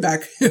pound coin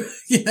back.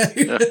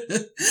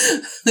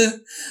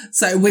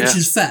 So, which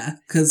is fair,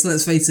 because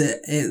let's face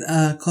it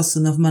costs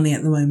enough money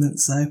at the moment.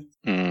 So,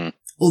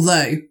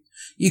 although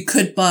you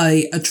could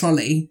buy a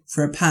trolley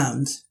for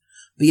 £1,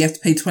 but you have to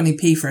pay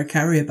 20p for a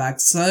carrier bag.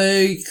 So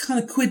you kind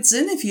of quids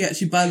in if you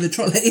actually buy the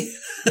trolley.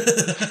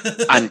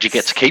 And you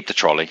get to keep the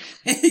trolley.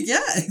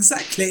 Yeah,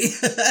 exactly.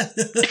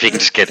 If you can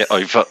just get it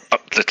over a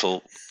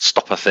little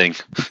stopper thing.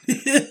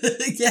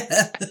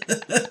 Yeah.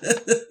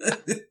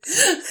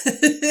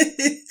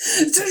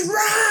 Just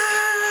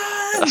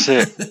run! That's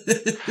it.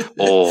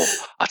 Or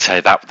I tell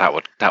you,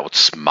 that would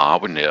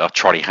smart, wouldn't it? A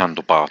trolley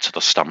handlebar to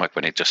the stomach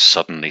when it just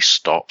suddenly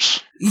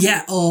stops.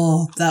 Yeah.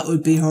 Oh, that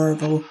would be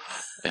horrible.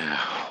 Yeah.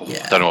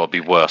 I don't know what would be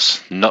worse: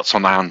 nuts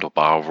on the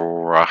handlebar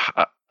or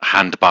a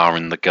handbar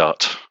in the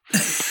gut.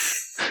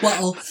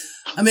 Well,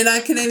 I mean,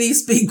 I can only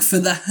speak for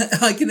that.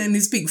 I can only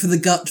speak for the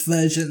gut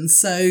version.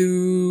 So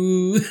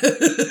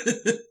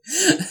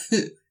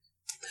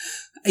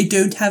I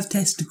don't have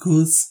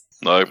testicles.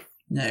 No,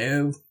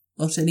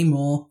 not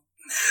anymore.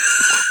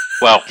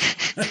 Well,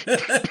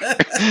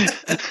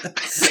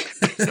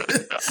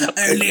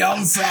 only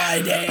on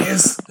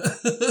Fridays.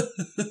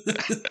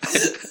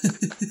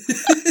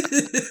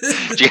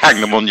 Do you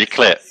hang them on your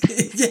clit?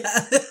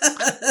 Yeah.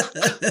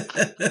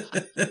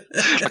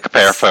 Like a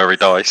pair of furry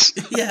dice.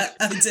 Yeah,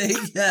 I do,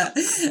 yeah.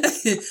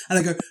 And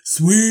I go,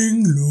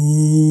 swing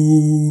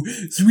low,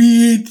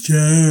 sweet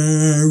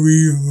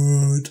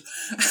chariot.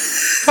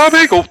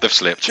 Coming. Oh, they've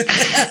slipped.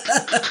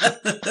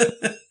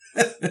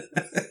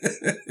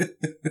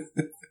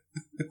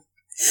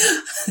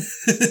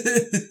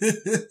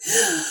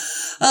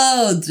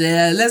 Oh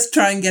dear, let's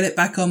try and get it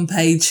back on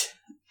page.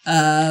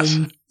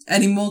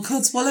 Any more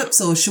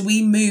codswallops, or shall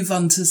we move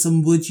on to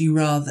some would you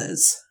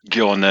rathers?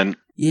 Go on then.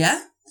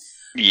 Yeah?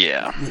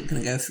 Yeah. We're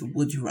going to go for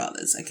would you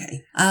rathers,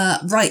 okay.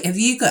 Right, have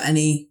you got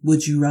any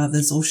would you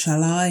rathers, or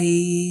shall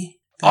I?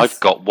 I've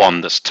got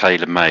one that's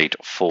tailor-made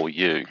for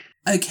you.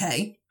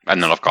 Okay.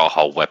 And then I've got a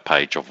whole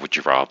webpage of would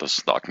you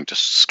rathers that I can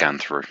just scan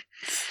through.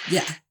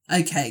 Yeah.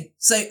 Okay.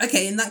 So,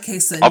 in that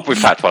case then... In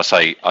fact, when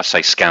I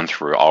say scan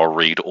through, I'll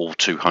read all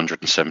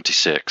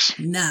 276.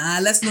 Nah,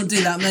 let's not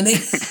do that many.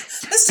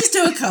 Let's just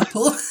do a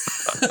couple.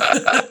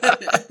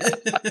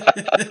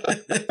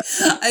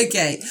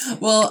 Okay.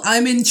 Well,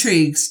 I'm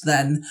intrigued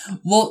then.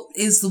 What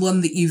is the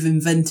one that you've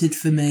invented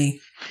for me?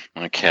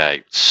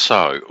 Okay.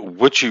 So,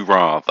 would you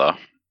rather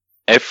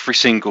every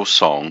single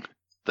song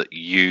that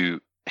you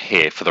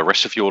hear for the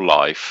rest of your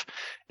life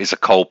is a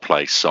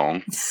Coldplay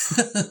song,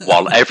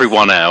 while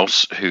everyone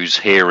else who's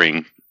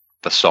hearing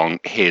the song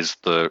hears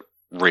the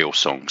real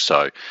song?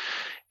 So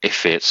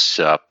if it's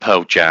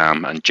Pearl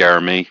Jam and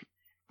Jeremy,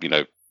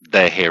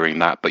 they're hearing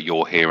that, but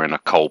you're hearing a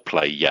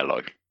Coldplay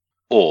Yellow.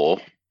 Or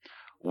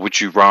would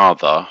you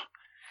rather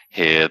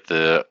hear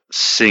the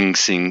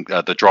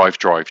the Drive,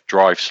 Drive,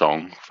 Drive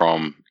song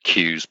from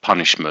Q's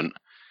Punishment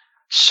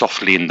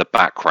softly in the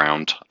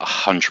background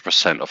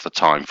 100% of the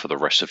time for the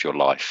rest of your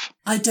life.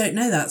 I don't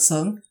know that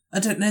song. I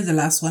don't know the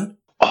last one.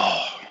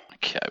 Oh,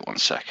 okay, 1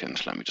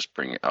 second. Let me just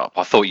bring it up.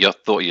 I thought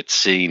you'd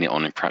seen it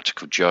on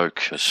Impractical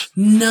Jokers.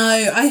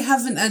 No, I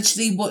haven't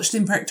actually watched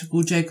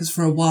Impractical Jokers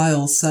for a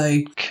while,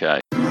 so... Okay.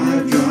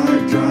 Drive,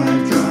 drive,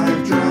 drive,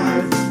 drive,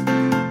 drive.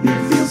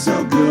 It feels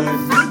so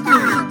good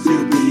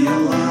to be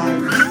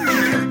alive.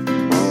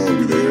 Are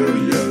we there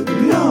yet?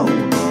 No.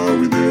 Are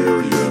we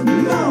there yet?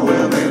 No.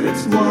 Well, then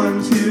it's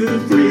 1,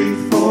 2, 3,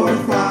 4,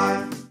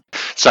 5.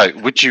 So,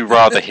 would you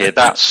rather hear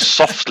that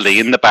softly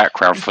in the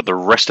background for the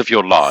rest of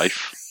your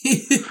life,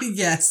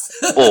 Yes.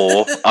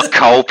 or a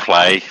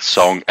Coldplay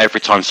song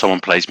every time someone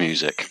plays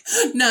music?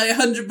 No,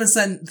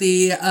 100%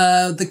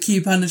 the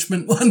cue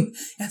punishment one.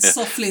 Yeah,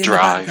 softly in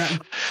Drive, the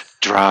background.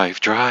 drive,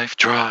 drive,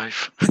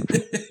 drive.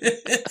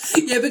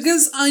 Yeah,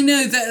 because I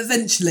know that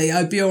eventually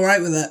I'd be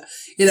alright with it.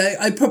 You know,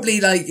 I'd probably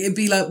it'd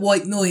be like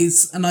white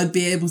noise and I'd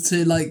be able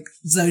to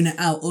zone it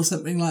out or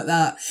something like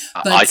that.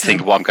 But, I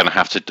think what I'm going to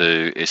have to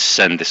do is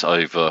send this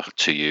over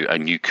to you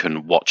and you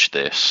can watch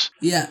this.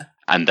 Yeah.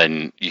 And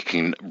then you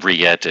can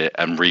re-edit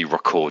and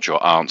re-record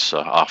your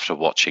answer after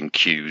watching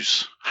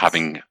cues,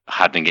 having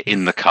it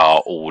in the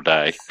car all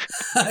day.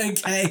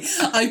 Okay,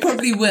 I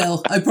probably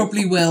will.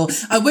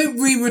 I won't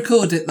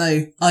re-record it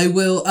though. I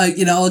will,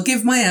 I'll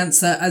give my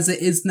answer as it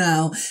is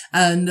now.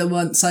 And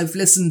once I've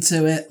listened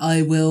to it,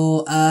 I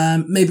will,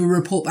 maybe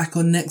report back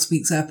on next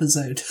week's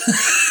episode.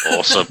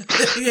 Awesome.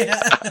 Yeah.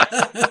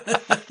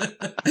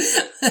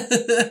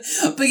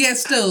 But yeah,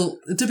 still,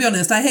 to be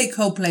honest, I hate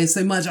Coldplay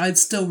so much, I'd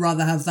still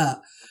rather have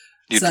that.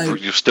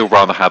 You'd still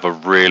rather have a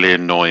really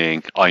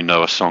annoying, I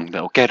know a song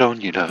that'll get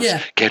on your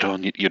nerves, get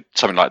on you,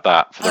 something like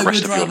that for the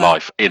rest of your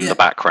life in the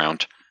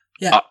background.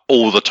 Yeah.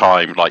 All the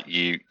time, like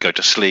you go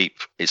to sleep,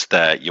 it's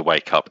there, you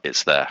wake up,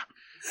 it's there.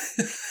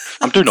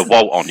 I'm doing a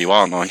Walt on you,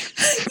 aren't I?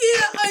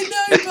 Yeah, I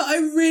know, but I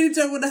really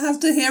don't want to have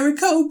to hear a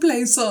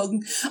Coldplay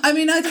song. I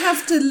mean, I'd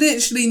have to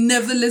literally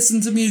never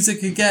listen to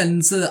music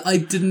again so that I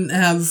didn't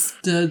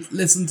have to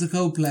listen to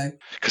Coldplay.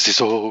 Because it's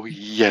all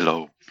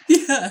yellow.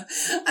 Yeah,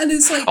 and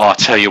it's like... Oh, I'll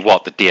tell you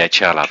what, the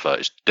DHL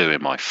advert is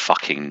doing my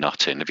fucking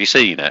nutting. Have you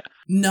seen it?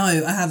 No,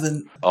 I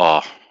haven't.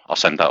 Oh, I'll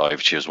send that over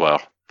to you as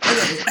well.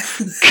 Okay.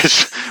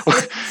 Because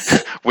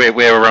we're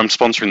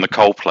sponsoring the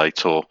Coldplay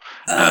tour.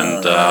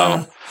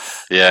 And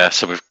yeah,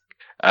 so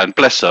and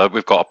bless her,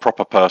 we've got a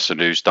proper person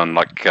who's done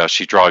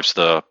she drives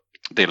the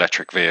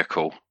electric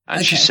vehicle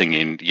and she's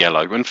singing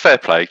Yellow. And fair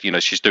play,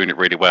 she's doing it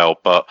really well,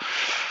 but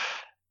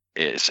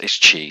it's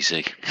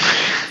cheesy.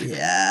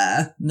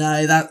 Yeah,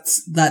 no, that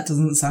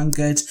doesn't sound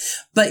good.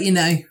 But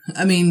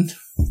I mean,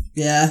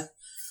 yeah.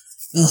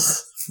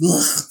 Ugh,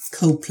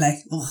 Coldplay.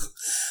 Ugh.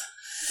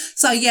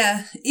 So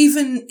yeah,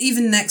 even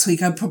next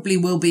week,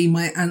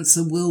 my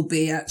answer will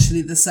be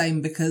actually the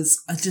same because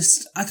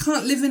I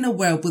can't live in a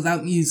world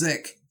without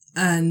music.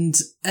 And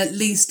at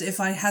least if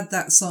I had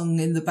that song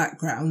in the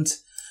background,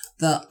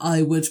 that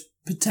I would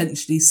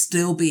potentially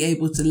still be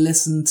able to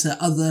listen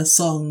to other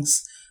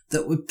songs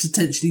that would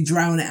potentially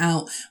drown it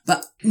out.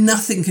 But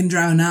nothing can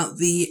drown out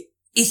the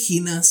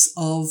ickiness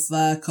of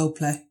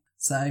Coldplay.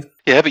 So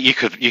yeah, but you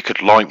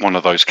could light one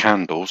of those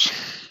candles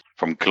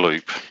from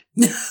Gloop.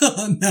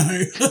 Oh,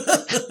 no.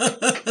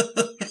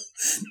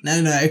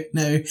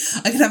 No.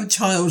 I could have a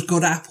child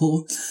called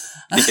Apple.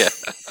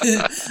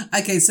 Yeah.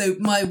 Okay, so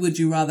my would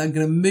you rather, I'm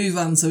going to move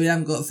on so we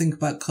haven't got to think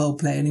about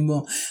Coldplay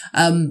anymore.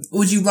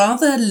 Would you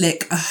rather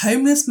lick a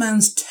homeless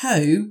man's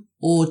toe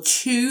or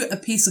chew a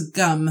piece of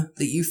gum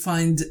that you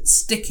find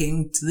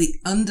sticking to the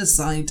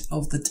underside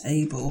of the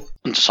table?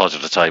 Underside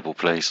of the table,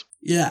 please.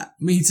 Yeah,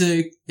 me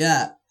too.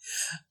 Yeah.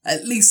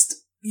 At least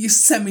you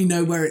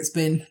semi-know where it's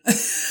been.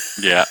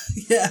 Yeah.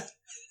 Yeah.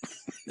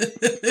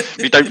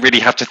 You don't really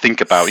have to think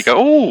about it. You go,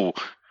 oh,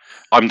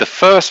 I'm the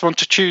first one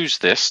to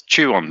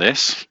chew on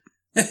this.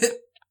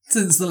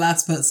 Since the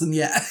last person,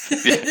 yeah.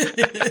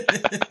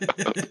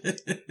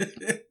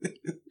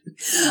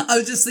 I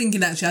was just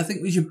thinking, actually, I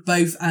think we should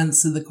both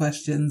answer the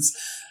questions.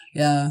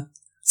 Yeah.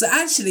 So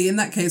actually, in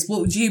that case,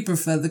 what would you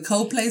prefer, the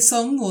Coldplay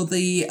song or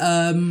the,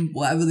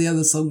 whatever the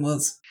other song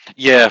was?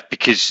 Yeah,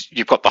 because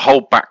you've got the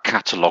whole back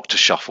catalogue to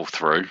shuffle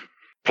through,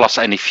 plus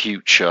any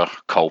future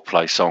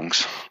Coldplay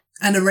songs.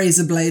 And a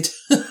razor blade.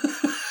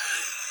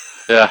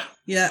 Yeah.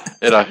 Yeah.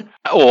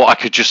 Or I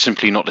could just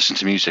simply not listen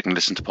to music and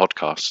listen to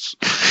podcasts.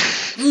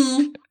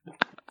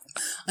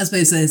 I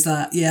suppose there's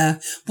that, yeah.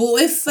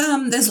 But if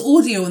there's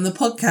audio on the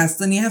podcast,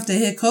 then you have to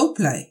hear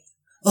Coldplay.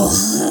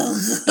 No,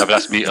 but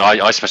that's me.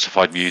 I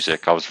specified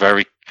music. I was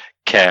very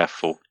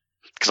careful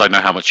because I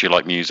know how much you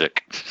like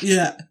music.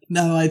 Yeah,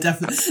 no, I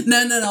definitely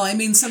no. I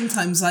mean,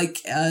 sometimes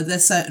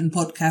there's certain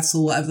podcasts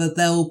or whatever,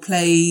 they'll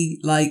play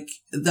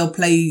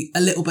a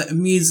little bit of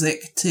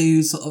music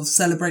to sort of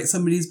celebrate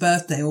somebody's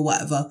birthday or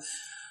whatever.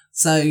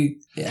 So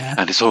yeah,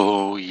 and it's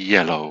all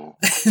yellow.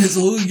 It's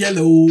all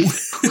yellow.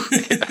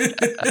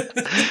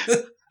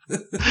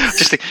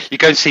 Just think, you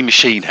go and see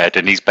Machine Head,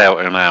 and he's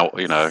belting him out.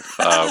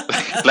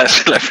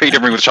 Let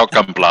Freedom ring with a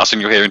shotgun blast,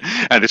 and you're hearing,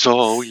 and it's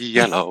all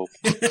yellow.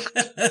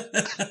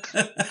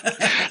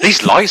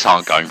 These lights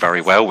aren't going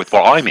very well with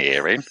what I'm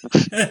hearing.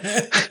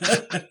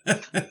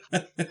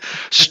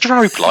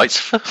 Strobe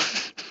lights.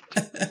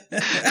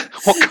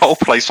 What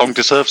Coldplay song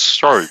deserves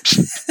strobes?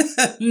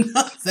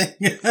 Nothing.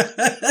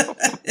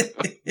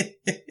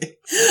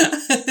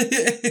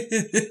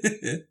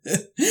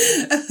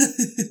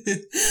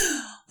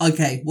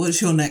 Okay,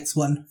 what's your next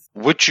one?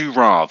 Would you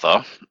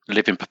rather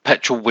live in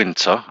perpetual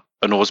winter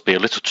and always be a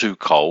little too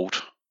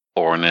cold,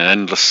 or in an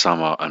endless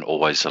summer and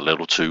always a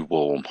little too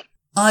warm?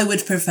 I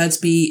would prefer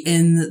to be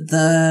in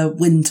the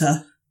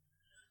winter,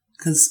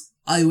 because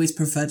I always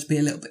prefer to be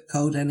a little bit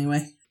cold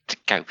anyway. To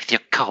go with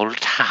your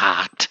cold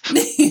heart.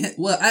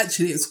 Well,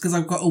 actually, it's because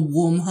I've got a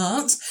warm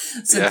heart,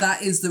 so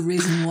that is the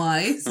reason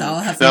why. So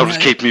I'll have That'll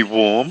just keep me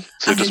warm,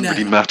 so it doesn't know.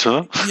 really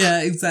matter.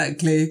 Yeah,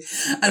 exactly.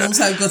 And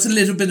also I've got a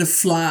little bit of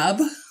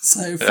flab,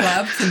 so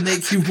flab can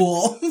make you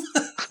warm.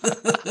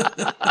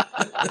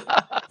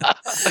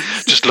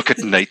 Just look at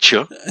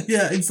nature.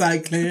 Yeah,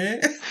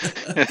 exactly.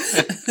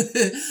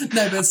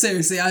 No, but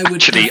seriously, I would...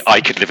 Actually,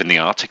 I could live in the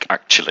Arctic,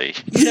 actually.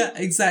 Yeah,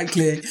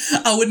 exactly.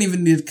 I wouldn't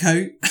even need a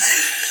coat.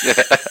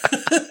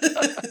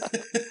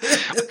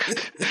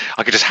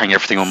 I could just hang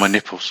everything on my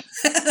nipples.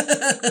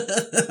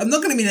 I'm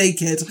not going to be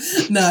naked.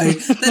 No,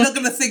 they're not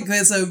going to think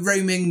there's a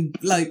roaming,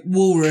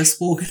 walrus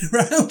walking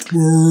around.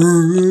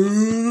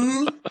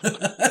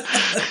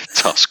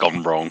 Tusk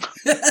gone wrong.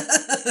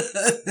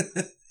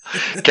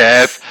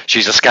 Kev,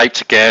 she's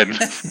escaped again.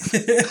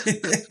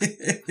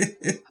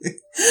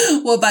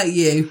 What about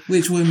you?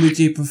 Which one would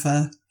you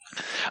prefer?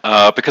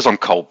 Because I'm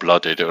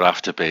cold-blooded, it would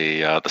have to be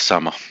the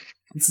summer.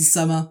 It's the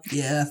summer.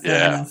 Yeah,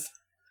 fair enough.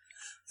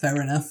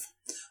 Fair enough.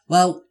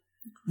 Well,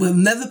 we'll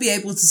never be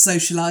able to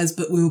socialise,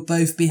 but we'll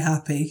both be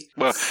happy.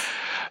 Well,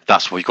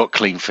 that's what you got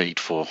clean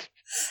feed for.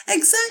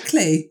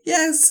 Exactly.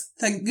 Yes.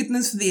 Thank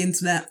goodness for the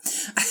internet.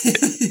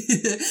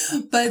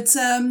 But,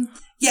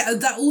 yeah,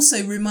 that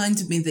also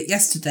reminded me that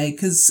yesterday,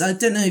 because I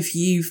don't know if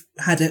you've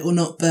had it or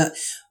not, but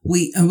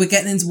we're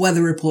getting into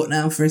weather report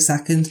now for a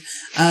second.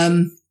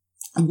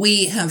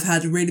 We have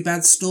had a really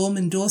bad storm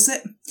in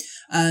Dorset,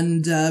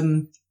 and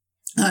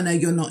I know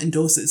you're not in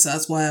Dorset, so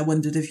that's why I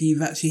wondered if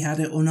you've actually had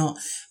it or not.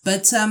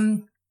 But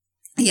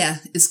yeah,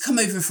 it's come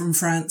over from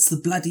France, the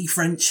bloody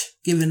French,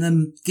 giving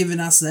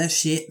us their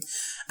shit.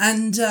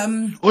 And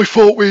I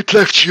thought we'd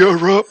left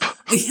Europe.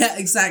 Yeah,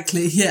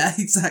 exactly. Yeah,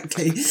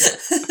 exactly.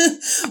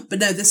 But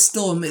no, this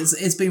storm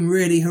it's been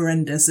really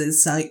horrendous.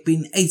 It's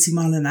been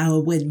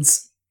 80-mile-an-hour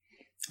winds,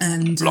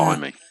 and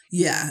Blimey.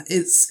 Yeah,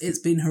 it's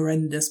been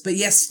horrendous. But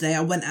yesterday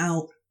I went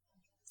out,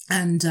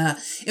 and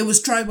it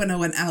was dry when I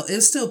went out. It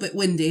was still a bit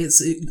windy.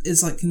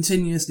 It's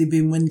continuously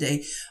been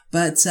windy.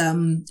 But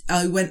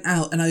I went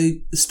out and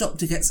I stopped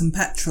to get some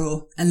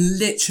petrol, and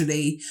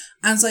literally,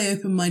 as I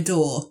opened my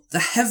door, the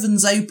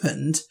heavens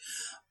opened.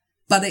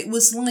 But it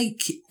was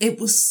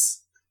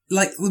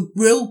like the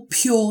real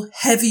pure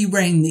heavy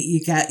rain that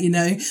you get,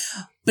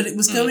 But it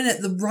was going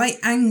at the right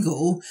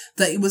angle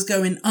that it was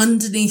going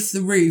underneath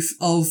the roof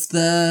of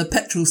the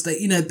petrol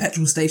station.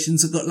 Petrol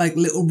stations have got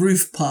little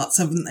roof parts,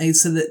 haven't they?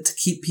 So that to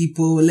keep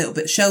people a little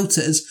bit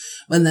sheltered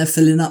when they're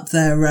filling up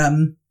their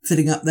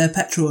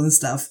petrol and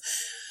stuff.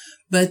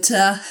 But,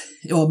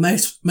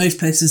 most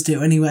places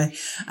do anyway.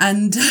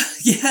 And,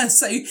 yeah,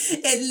 so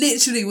it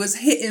literally was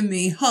hitting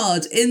me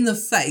hard in the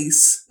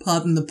face.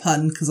 Pardon the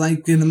pun, because I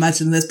can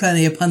imagine there's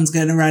plenty of puns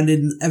going around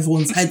in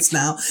everyone's heads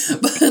now.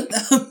 But,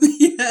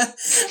 yeah,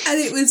 and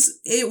it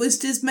was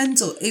just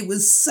mental. It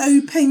was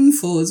so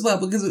painful as well,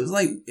 because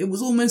it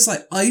was almost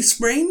like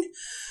ice rain.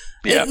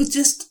 Yeah. It was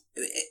just,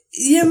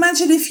 you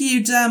imagine if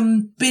you'd,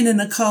 been in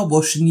a car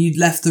wash and you'd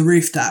left the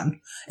roof down.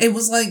 It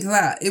was like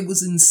that. It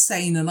was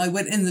insane. And I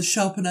went in the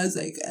shop and I was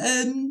like,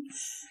 I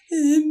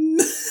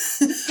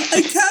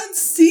can't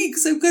see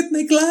because I've got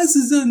my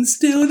glasses on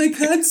still and I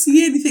can't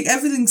see anything.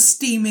 Everything's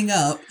steaming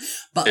up.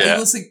 But I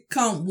also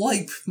can't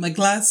wipe my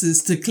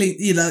glasses to clean,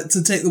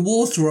 to take the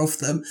water off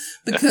them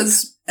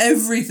because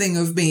everything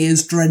of me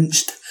is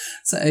drenched.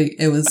 So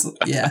it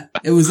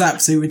was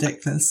absolutely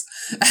ridiculous.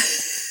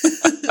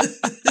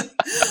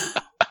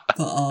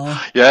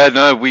 But, yeah,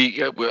 no,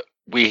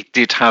 we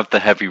did have the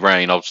heavy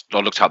rain. I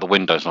looked out the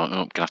windows and I'm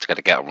going to have to get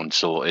a get one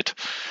sorted.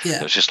 Yeah.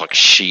 It was just like a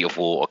sheet of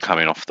water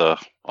coming off the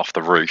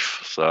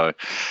roof. So,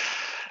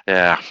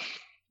 yeah.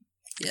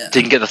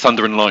 Didn't get the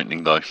thunder and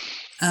lightning, though.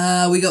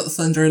 We got the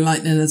thunder and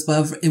lightning as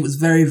well. It was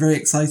very, very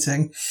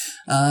exciting.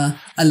 I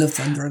love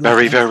thunder and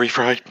very, lightning. very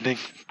frightening.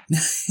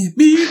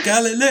 Me,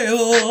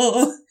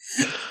 Galileo.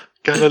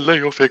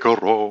 Galileo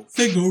Figaro. Oh.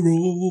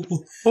 Figaro.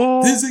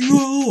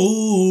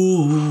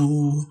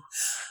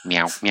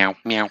 Meow, meow,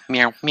 meow,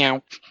 meow,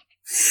 meow.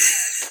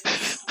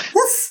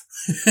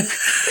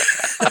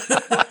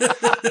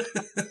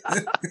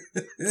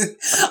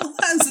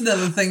 That's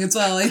another thing as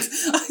well. I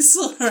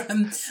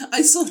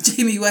saw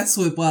Jamie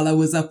Westwood while I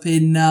was up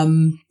in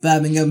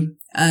Birmingham,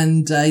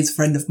 and he's a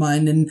friend of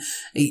mine, and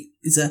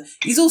he's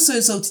also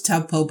a salty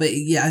tadpole, but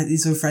yeah,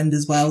 he's a friend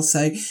as well.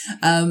 So,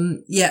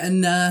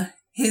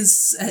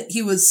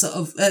 he was sort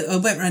of, I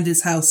went around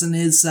his house, and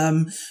his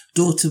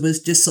daughter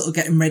was just sort of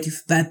getting ready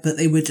for bed, but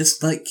they were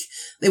just like,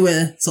 they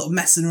were sort of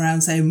messing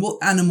around saying,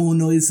 what animal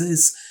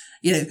noises,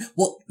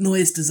 what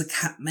noise does a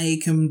cat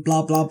make, and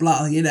blah, blah,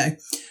 blah,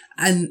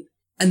 and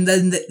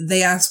then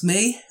they asked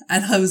me,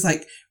 and I was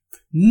like,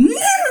 no!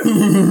 For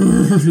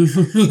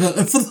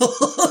the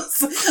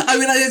horse. I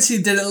mean, I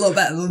actually did it a lot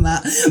better than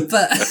that,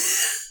 but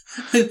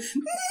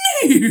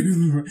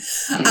no!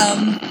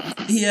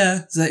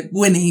 Yeah, it's like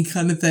whinny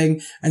kind of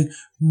thing, and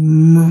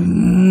I'm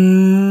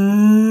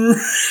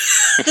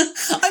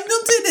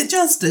not doing it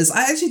justice.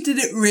 I actually did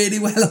it really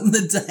well on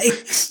the day,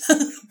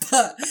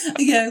 but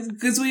yeah,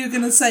 because we were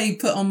going to say,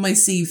 put on my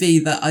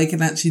CV that I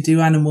can actually do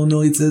animal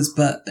noises,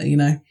 but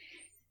yeah,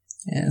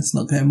 it's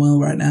not going well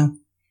right now.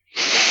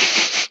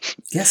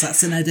 Guess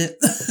that's an edit.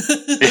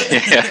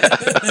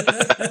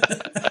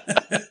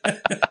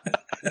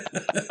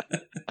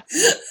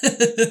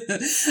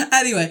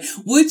 Anyway,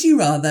 would you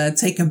rather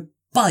take a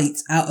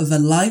bite out of a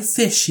live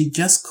fish you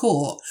just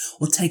caught,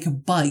 or take a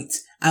bite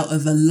out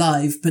of a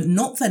live but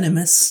not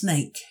venomous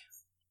snake?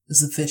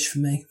 Is a fish for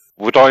me.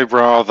 Would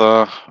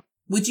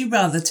you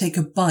rather take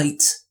a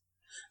bite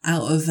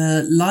out of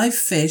a live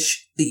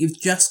fish that you've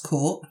just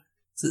caught?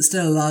 So it's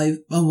still alive.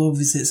 Oh,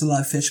 obviously it's a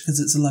live fish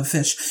because it's a live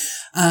fish.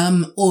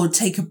 Or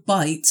take a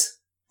bite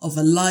of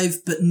a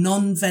live but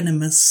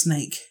non-venomous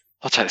snake.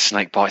 I'll take the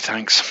snake bite,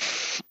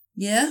 thanks.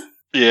 Yeah?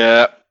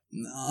 Yeah.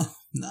 No.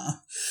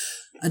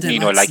 I don't Me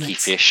not like likey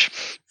snakes. fish.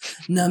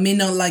 No, me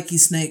not likey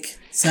snake.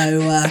 So,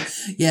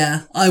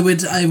 yeah, I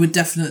would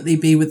definitely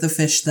be with the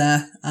fish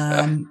there.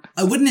 I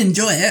wouldn't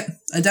enjoy it.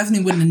 I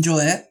definitely wouldn't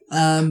enjoy it.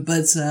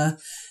 But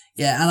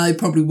yeah, and I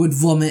probably would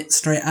vomit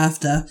straight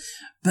after.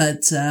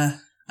 But, I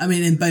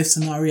mean, in both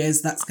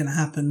scenarios, that's going to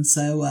happen.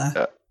 So,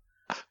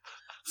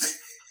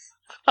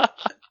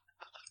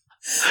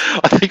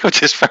 I think I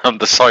just found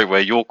the site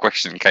where your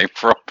question came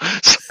from,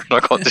 so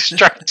I got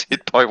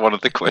distracted by one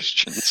of the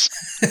questions.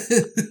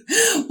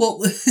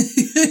 what?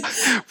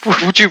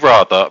 Would you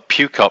rather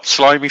puke up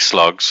slimy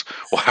slugs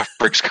or have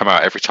bricks come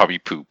out every time you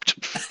pooped?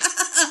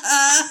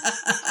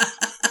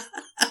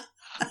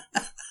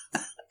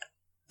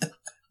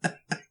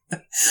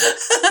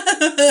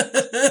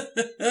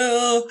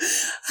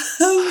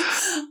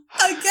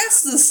 I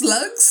guess the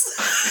slugs.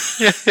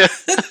 Yeah.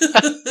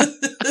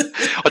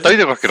 I don't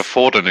think I could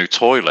afford a new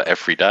toilet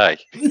every day.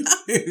 No,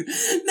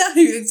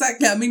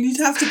 exactly. I mean, you'd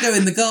have to go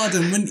in the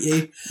garden, wouldn't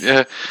you?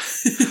 Yeah.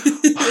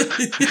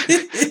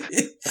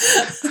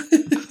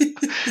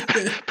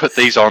 Put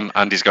these on,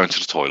 Andy's going to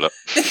the toilet.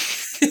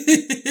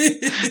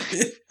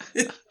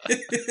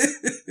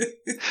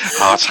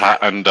 Hard hat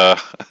and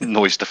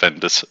noise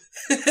defenders.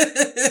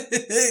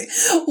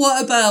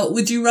 What about,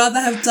 would you rather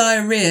have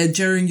diarrhea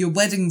during your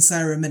wedding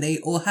ceremony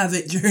or have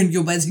it during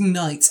your wedding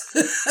night?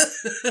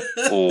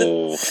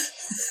 Oh.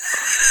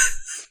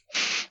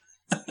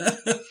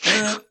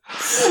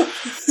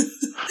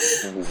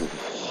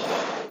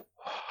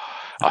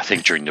 I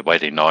think during the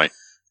wedding night.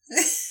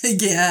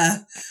 Yeah.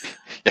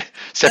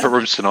 Separate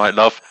rooms tonight,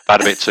 love.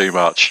 Had a bit too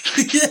much.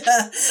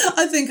 Yeah,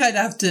 I think I'd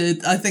have to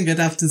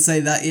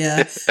say that.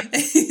 Yeah,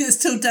 it's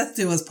till death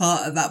do us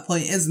part at that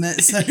point, isn't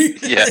it? So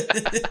Yeah.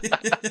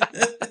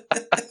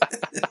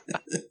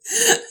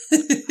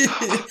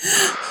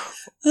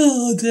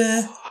 Oh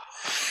dear.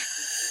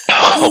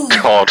 Oh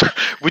God.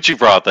 Would you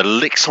rather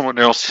lick someone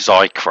else's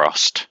eye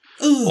crust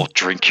or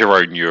drink your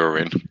own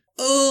urine?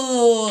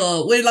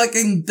 Oh, we're like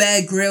in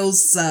Bear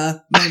Grylls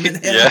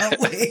moment here, Yeah.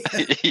 aren't we?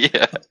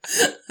 Yeah.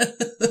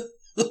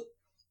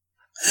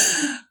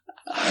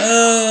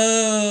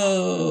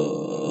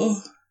 Oh.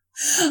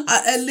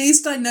 At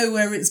least I know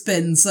where it's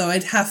been, so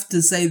I'd have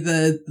to say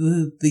the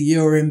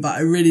urine, but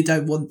I really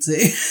don't want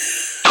to.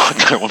 I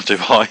don't want to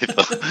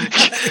either.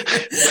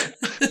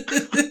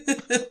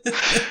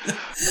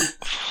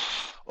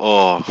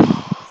 Oh,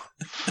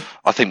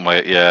 I think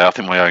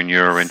my own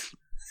urine.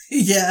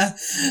 Yeah.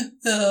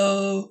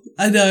 Oh,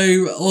 I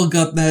know. Oh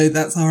God, no,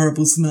 that's a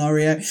horrible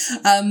scenario.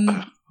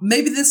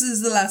 Maybe this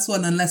is the last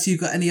one, unless you've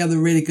got any other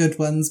really good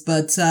ones,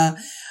 but,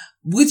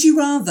 would you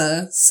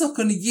rather suck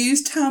on a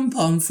used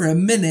tampon for a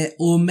minute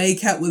or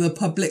make out with a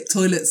public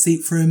toilet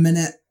seat for a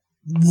minute?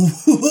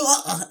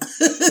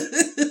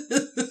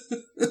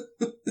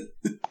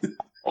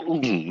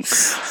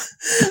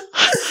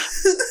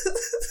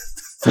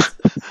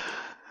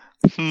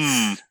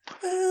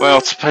 Well,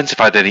 it depends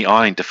if I had any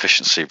iron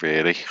deficiency,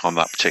 really, on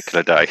that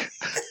particular day.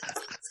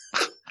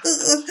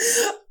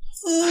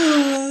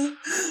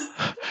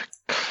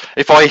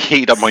 If I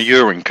heat up my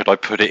urine, could I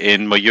put it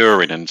in my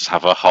urine and just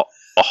have a hot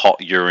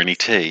urine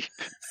tea?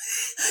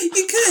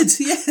 You could,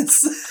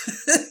 yes.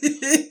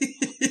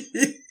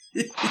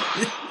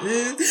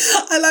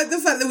 I like the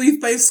fact that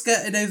we've both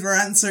skirted over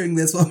answering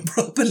this one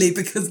properly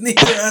because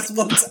neither of us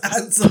want to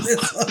answer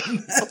this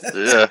one.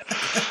 Yeah.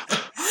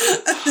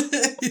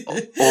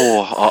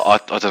 I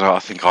don't know. I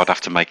think I'd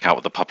have to make out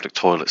with the public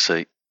toilet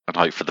seat. and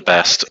hope for the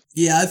best.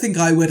 Yeah, I think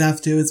I would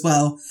have to as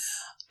well.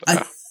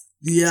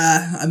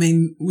 Yeah. I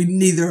mean,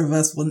 neither of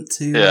us want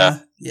to. Yeah.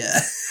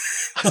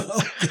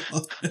 Oh,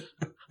 God.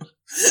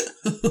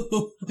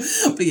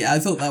 But yeah, I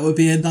thought that would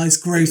be a nice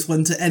gross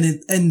one to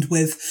end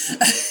with.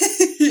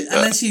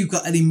 Unless you've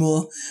got any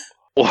more.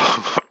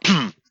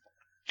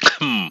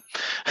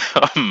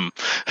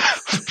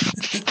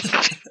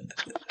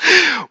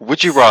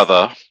 Would you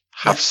rather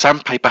have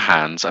sandpaper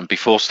hands and be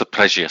forced to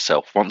pleasure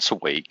yourself once a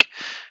week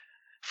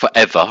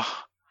forever,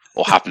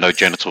 or have no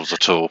genitals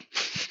at all?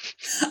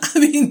 I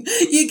mean,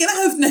 you're going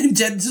to have no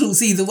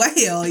genitals either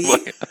way, are you?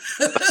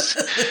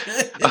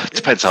 It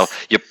depends how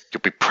you'll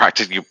be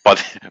practically by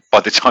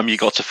the time you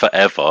got to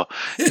forever,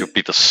 you'll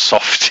be the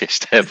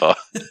softest ever.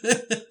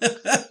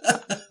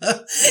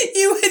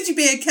 You'd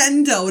be a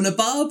Ken doll and a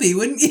Barbie,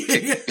 wouldn't you?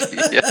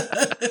 Yeah.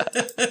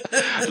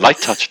 Light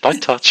touch.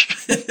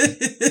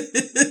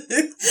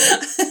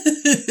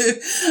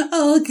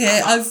 Oh,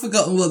 okay, I've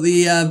forgotten what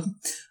the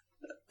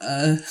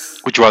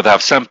Would you rather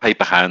have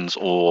sandpaper hands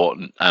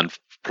and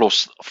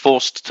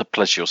forced to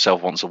pleasure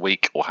yourself once a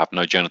week, or have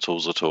no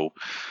genitals at all?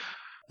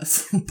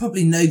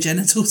 Probably no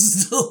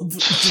genitals at all. To be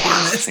honest.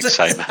 I think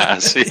same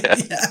as, yeah.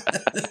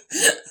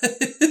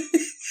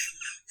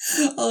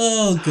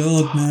 Oh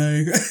God,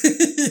 no.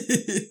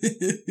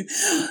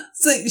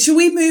 So, shall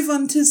we move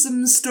on to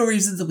some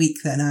stories of the week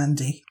then,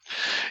 Andy?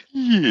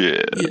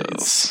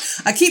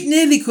 Yes. I keep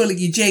nearly calling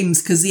you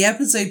James because the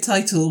episode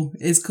title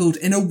is called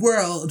 "In a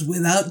World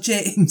Without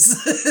James."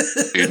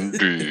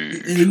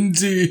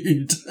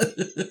 Indeed.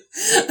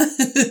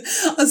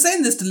 I was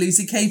saying this to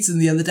Lucy Caton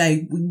the other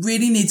day. We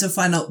really need to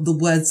find out the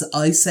words that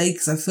I say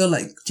because I feel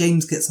like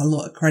James gets a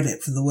lot of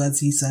credit for the words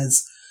he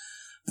says.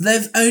 But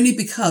they're only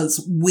because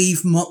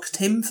we've mocked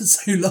him for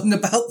so long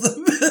about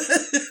them.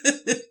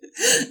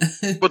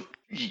 But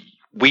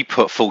we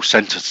put full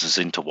sentences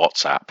into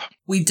WhatsApp.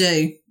 We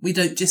do. We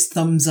don't just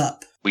thumbs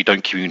up. We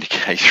don't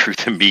communicate through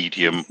the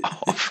medium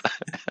of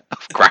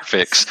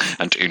graphics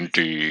and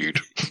Indeed.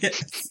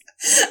 Yes.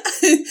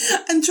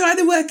 And trying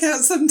to work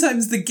out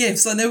sometimes the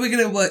gifs. I know we're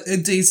going to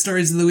do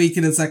stories of the week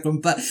in a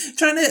second, but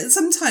trying to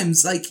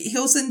sometimes, like,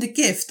 he'll send a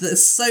gift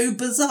that's so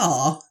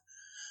bizarre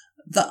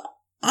that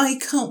I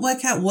can't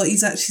work out what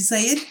he's actually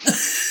saying.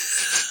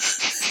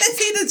 If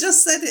he'd have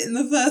just said it in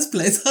the first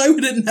place, I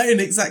would have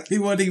known exactly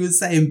what he was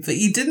saying, but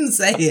he didn't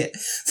say it.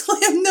 So I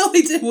have no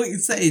idea what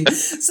he's saying.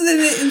 So then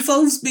it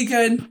involves me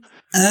going,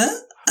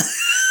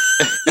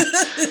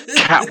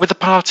 Cat with a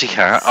party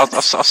hat? I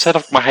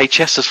said my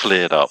HS has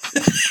flared up.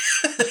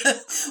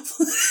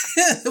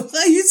 Why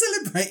are you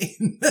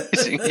celebrating?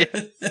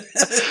 Yeah.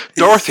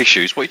 Dorothy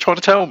shoes, what are you trying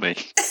to tell me?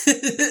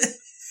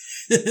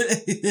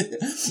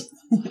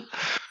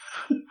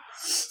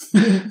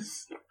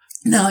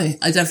 No,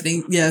 I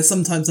definitely,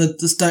 sometimes I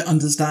just don't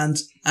understand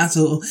at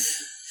all.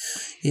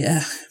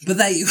 Yeah, but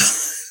there you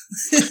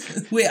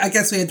I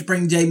guess we had to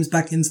bring James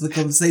back into the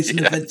conversation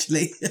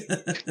eventually.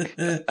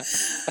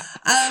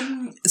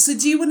 So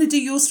do you want to do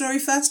your story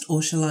first,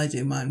 or shall I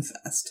do mine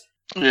first?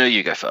 Yeah,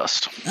 you go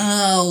first.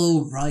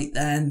 Oh, right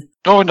then.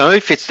 Oh no,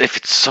 if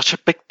it's such a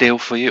big deal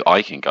for you,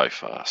 I can go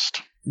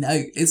first. No,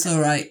 it's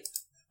all right.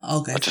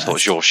 I'll go I just first. thought it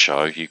was your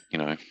show, you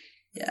know.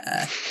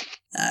 Yeah.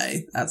 No,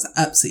 that's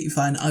absolutely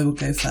fine. I will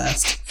go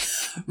first.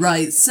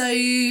 Right, so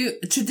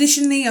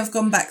traditionally I've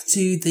gone back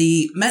to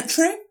the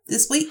Metro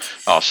this week.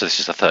 Oh, so this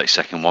is the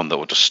 30-second one that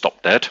will just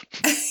stop dead?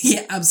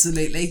 Yeah,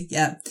 absolutely,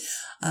 yeah.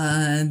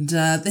 And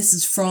this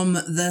is from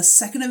the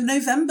 2nd of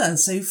November,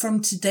 so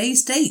from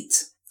today's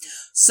date.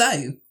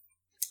 So,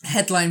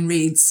 headline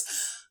reads,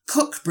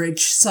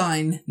 Cockbridge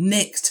sign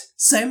nicked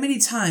so many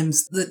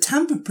times that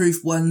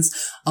tamper-proof ones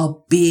are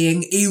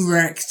being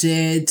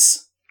erected.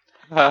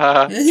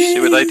 See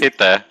what they did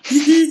there?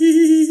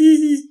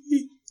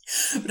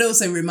 But it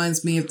also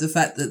reminds me of the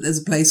fact that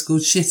there's a place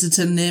called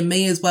Shitterton near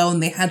me as well,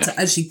 and they had to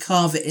actually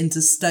carve it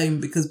into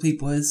stone because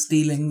people were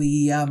stealing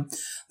the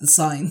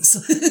signs.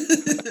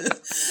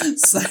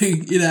 So,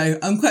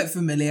 I'm quite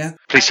familiar.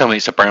 Please tell me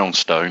it's a brown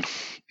stone.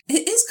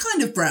 It is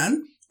kind of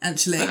brown,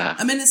 actually.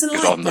 I mean, it's a Good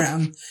light on them.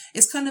 brown.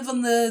 It's kind of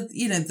on the,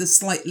 the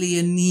slightly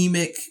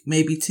anemic,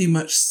 maybe too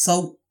much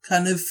salt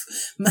kind of,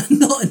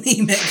 not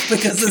anemic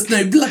because there's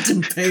no blood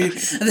in poo,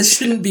 and there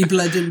shouldn't be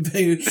blood in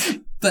poo.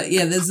 But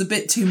yeah, there's a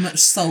bit too much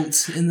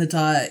salt in the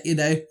diet,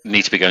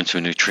 Need to be going to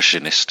a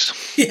nutritionist.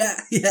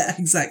 Yeah,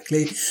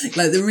 exactly.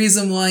 Like the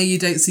reason why you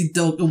don't see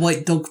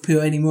white dog poo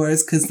anymore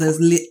is because there's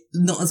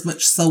not as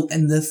much salt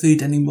in the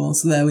food anymore.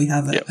 So there we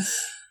have it. Yep.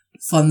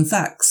 Fun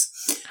facts.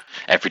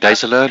 Every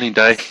day's a learning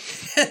day.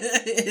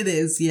 It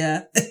is,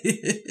 yeah.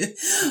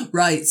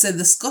 Right, so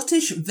the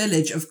Scottish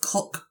village of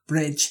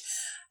Cockbridge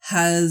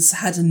has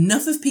had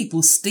enough of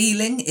people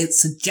stealing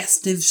its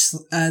suggestive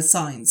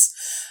signs.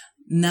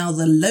 Now,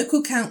 the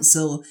local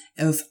council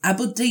of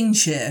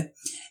Aberdeenshire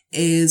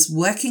is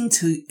working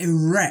to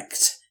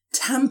erect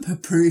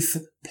tamper-proof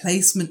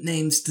placement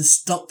names to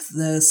stop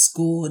the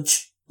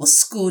scourge. What's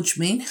scourge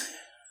mean?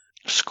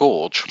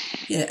 Scourge.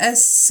 Yeah,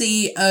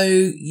 Scourge.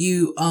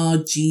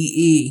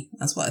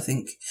 That's what I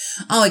think.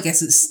 Oh, I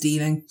guess it's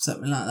stealing,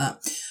 something like that.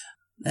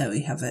 There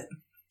we have it.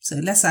 So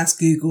let's ask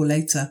Google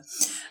later.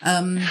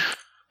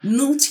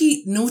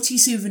 Naughty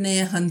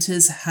souvenir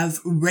hunters have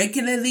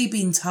regularly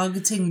been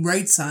targeting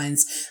road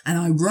signs, and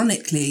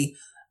ironically,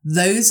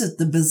 those of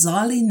the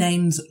bizarrely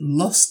named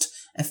lost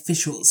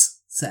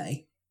officials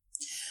say.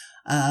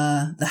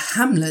 The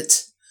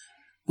hamlet,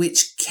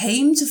 which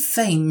came to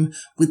fame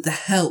with the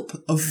help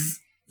of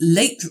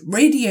late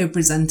radio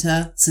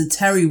presenter Sir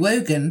Terry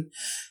Wogan,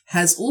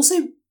 has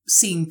also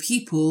seen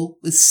people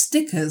with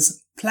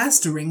stickers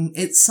plastering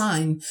its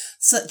sign,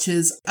 such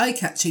as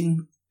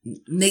eye-catching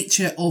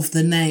nature of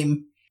the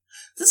name.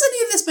 Does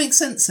any of this make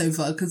sense so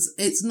far? Because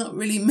it's not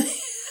really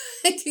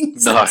making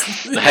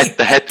sense. No,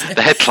 the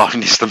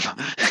headline is them. Yeah.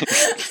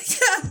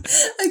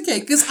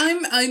 Okay, because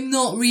I'm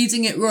not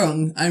reading it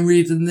wrong. I'm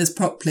reading this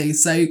properly.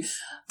 So,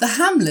 the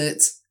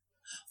hamlet,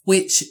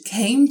 which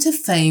came to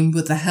fame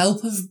with the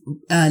help of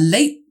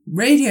late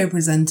radio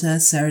presenter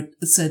Sir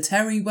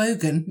Terry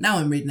Wogan, now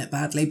I'm reading it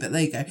badly, but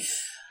there you go,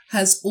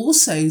 has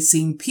also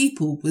seen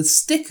people with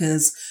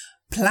stickers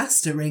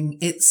plastering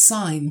its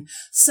sign,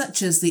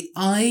 such as the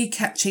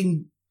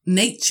eye-catching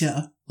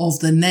nature of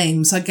the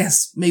names. I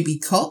guess maybe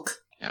cock?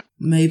 Yeah.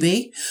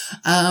 Maybe.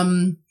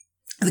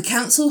 The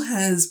council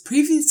has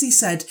previously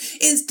said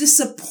it's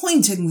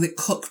disappointing that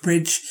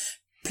Cockbridge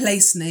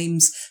place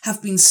names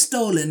have been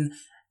stolen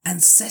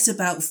and set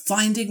about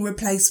finding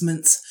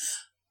replacements.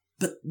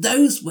 But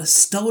those were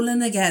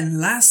stolen again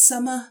last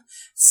summer.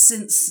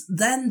 Since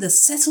then, the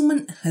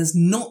settlement has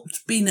not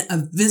been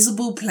a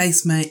visible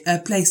place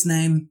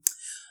name.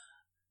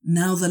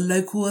 Now the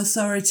local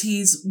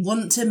authorities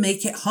want to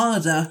make it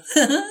harder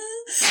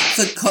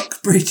for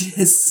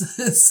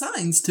Cockbridge's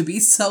signs to be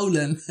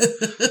stolen.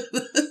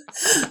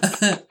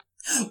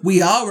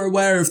 We are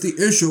aware of the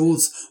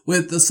issues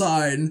with the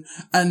sign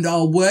and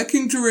are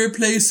working to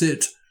replace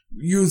it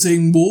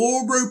using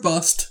more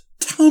robust,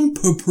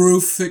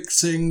 tamper-proof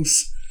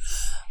fixings.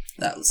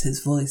 That was his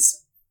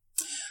voice.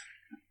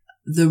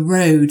 The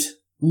road,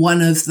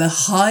 one of the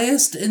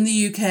highest in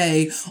the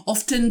UK,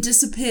 often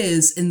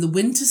disappears in the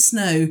winter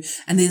snow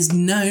and is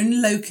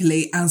known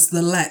locally as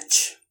the Lech.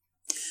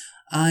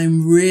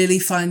 I'm really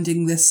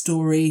finding this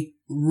story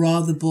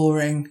rather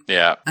boring.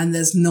 Yeah. And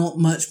there's not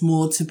much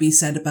more to be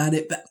said about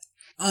it, but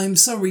I'm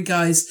sorry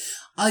guys.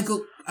 I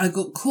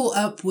got caught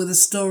up with a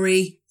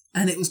story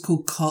and it was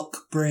called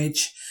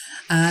Cockbridge.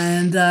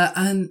 And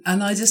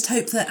I just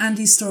hope that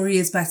Andy's story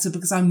is better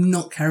because I'm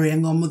not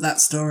carrying on with that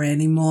story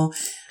anymore.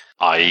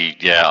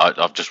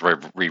 I've just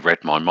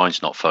reread mine.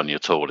 Mine's not funny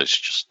at all.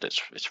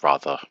 It's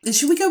rather.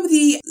 Should we go with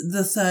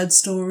the third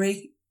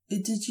story?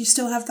 Did you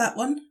still have that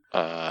one?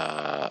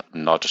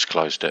 No, I just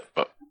closed it,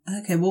 but.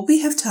 Okay, well,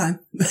 we have time.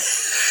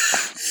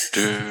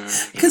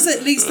 Because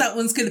at least that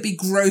one's going to be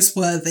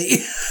gross-worthy.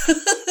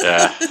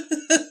 Yeah.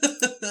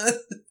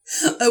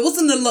 There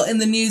wasn't a lot in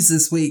the news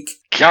this week.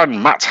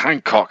 Can Matt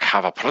Hancock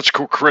have a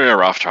political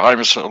career after I'm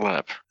a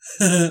celeb?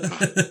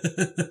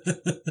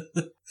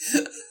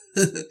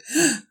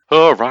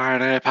 Oh,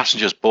 Ryanair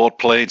passengers board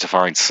plane to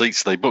find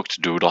seats they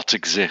booked do not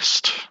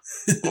exist.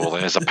 Well,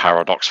 there's a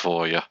paradox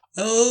for you.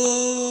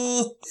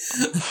 Oh,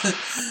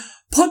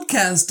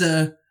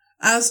 podcaster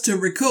asked to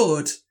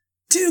record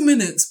 2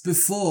 minutes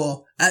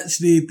before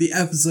actually the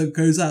episode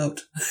goes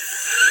out.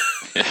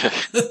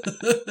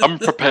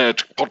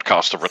 Unprepared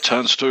podcaster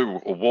returns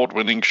to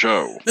award-winning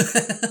show.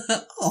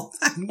 Oh,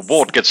 thanks.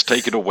 Award gets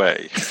taken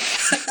away.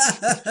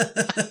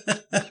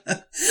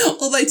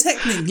 Although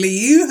technically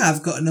you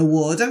have got an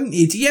award, haven't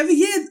you? Do you ever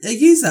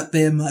use that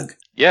beer mug?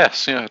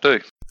 Yes, yeah, I do.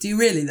 Do you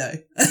really though?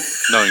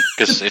 No,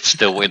 because it's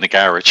still in the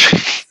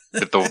garage.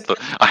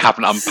 I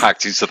haven't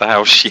unpacked into the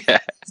house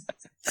yet.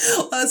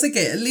 Well, that's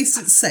okay. At least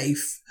it's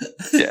safe.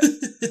 Yeah.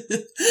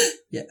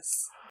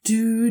 Yes.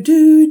 Do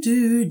do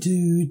do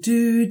do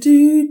do do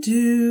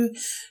do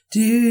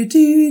do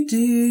do do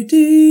do do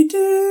do do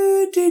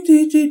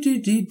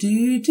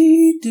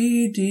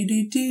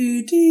do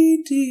do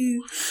do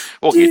do.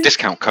 Well, get your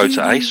discount codes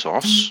at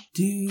ASOS.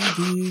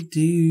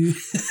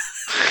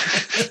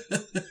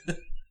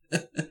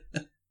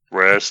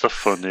 Where's the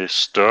funny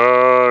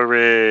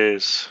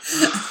stories?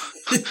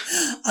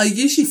 I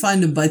usually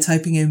find them by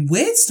typing in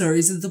weird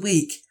stories of the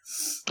week.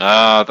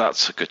 Ah,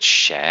 that's a good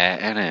share,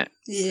 isn't it?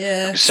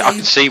 Yeah. I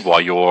can see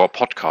why you're a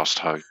podcast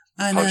host.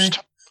 I know.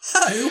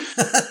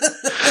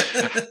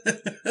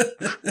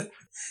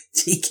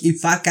 Cheeky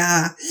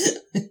fucker.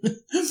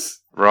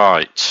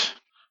 Right.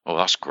 Oh,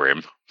 that's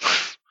grim.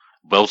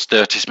 World's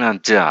dirtiest man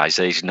dies,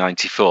 aged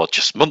 94,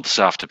 just months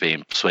after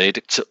being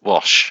persuaded to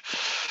wash.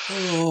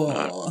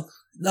 Oh,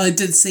 I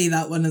did see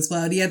that one as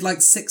well. He had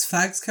like 6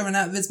 fags coming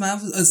out of his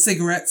mouth. A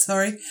cigarette,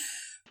 sorry.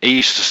 He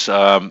used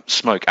to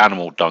smoke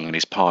animal dung in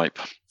his pipe.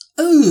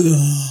 Ooh.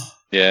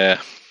 Yeah.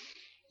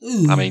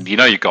 Ooh. I mean, you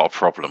know you've got a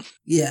problem.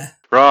 Yeah.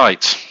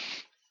 Right.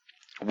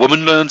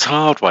 Woman learns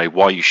hard way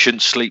why you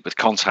shouldn't sleep with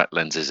contact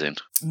lenses in.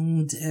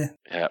 Oh dear.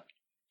 Yeah.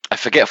 A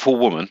forgetful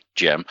woman,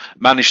 Jem,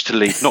 managed to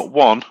leave not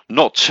one,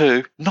 not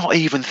two, not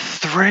even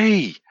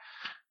three,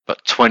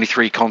 but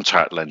 23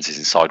 contact lenses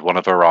inside one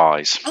of her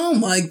eyes. Oh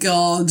my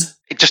God.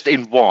 Just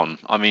in one.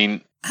 I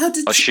mean, How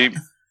did I assume.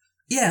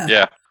 Yeah.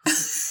 Yeah.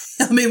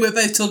 I mean, we're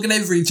both talking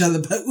over each other,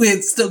 but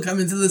we're still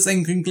coming to the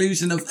same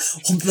conclusion of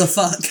what the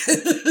fuck.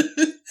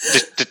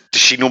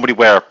 Does she normally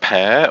wear a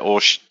pair,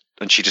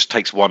 and she just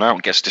takes one out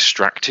and gets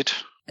distracted?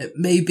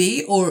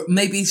 Maybe, or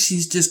maybe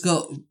she's just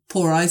got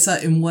poor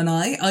eyesight in one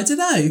eye. I don't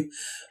know.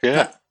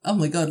 Yeah. But, oh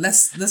my God,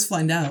 let's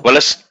find out. Well,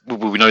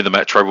 we know the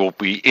Metro will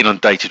be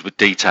inundated with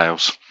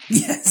details.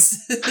 Yes,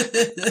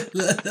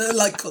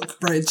 like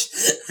Cockbridge.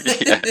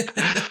 Yeah.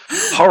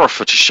 Horror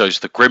footage shows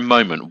the grim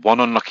moment one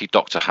unlucky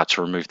doctor had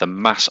to remove the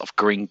mass of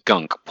green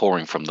gunk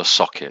pouring from the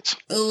socket.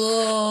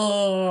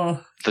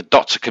 Oh. The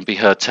doctor can be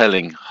heard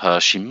telling her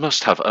she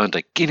must have earned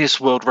a Guinness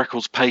World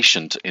Records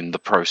patient in the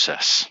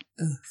process.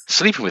 Ugh.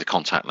 Sleeping with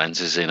contact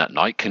lenses in at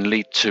night can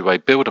lead to a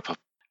build-up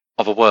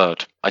of a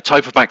word, a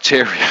type of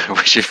bacteria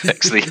which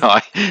affects the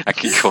eye and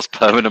can cause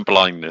permanent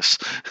blindness.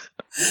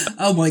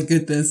 Oh my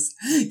goodness.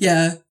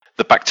 Yeah.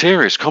 The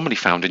bacteria is commonly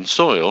found in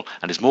soil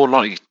and is more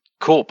likely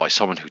caught by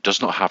someone who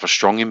does not have a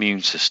strong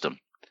immune system.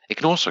 It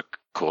can also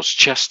cause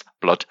chest,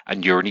 blood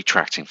and urinary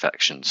tract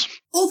infections.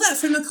 All that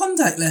from a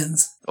contact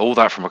lens. All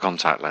that from a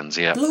contact lens,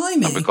 yeah.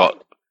 Blimey. And we've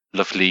got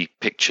lovely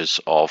pictures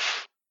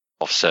of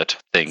said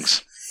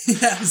things.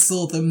 Yeah, I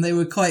saw them. They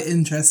were quite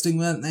interesting,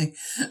 weren't they?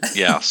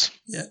 Yes.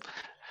 Yeah.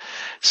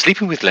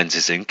 Sleeping with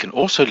lenses in can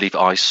also leave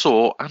eyes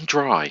sore and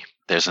dry.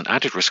 There's an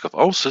added risk of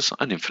ulcers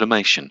and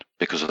inflammation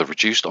because of the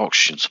reduced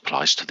oxygen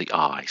supplies to the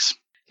eyes.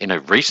 In a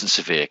recent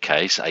severe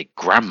case, a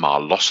grandma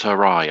lost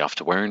her eye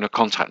after wearing a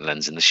contact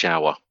lens in the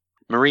shower.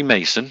 Marie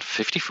Mason,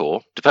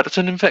 54, developed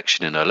an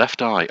infection in her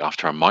left eye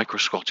after a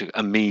microscopic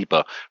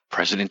amoeba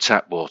present in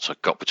tap water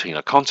got between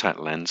her contact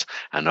lens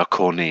and her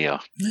cornea.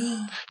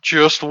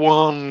 Just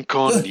one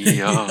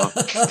cornea.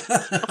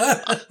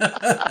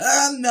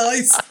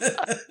 Nice.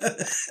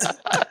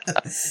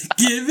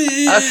 Give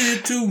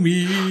it to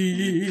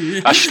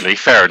me. Actually,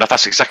 fair enough.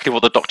 That's exactly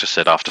what the doctor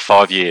said after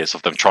 5 years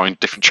of them trying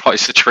different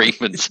types of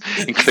treatments,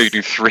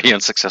 including 3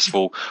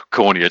 unsuccessful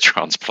cornea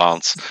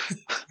transplants.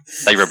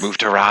 They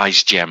removed her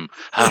eyes, Jem.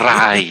 Her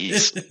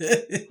eyes.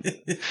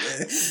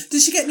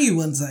 Did she get new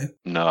ones, though?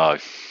 No.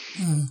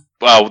 Hmm.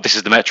 Well, this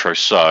is the Metro,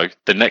 so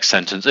the next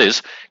sentence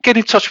is, get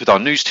in touch with our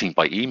news team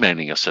by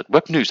emailing us at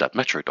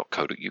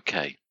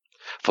webnews@metro.co.uk.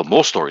 For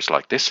more stories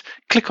like this,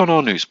 click on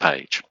our news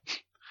page.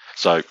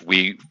 So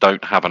we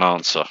don't have an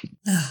answer.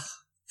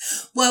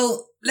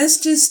 Well, let's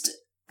just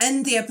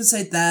end the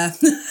episode there.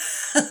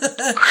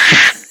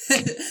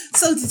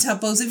 Salty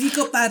Tadpoles, if you've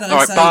got bad All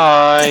right, eyesight...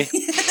 bye.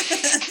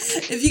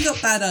 If you got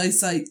bad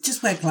eyesight,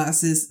 just wear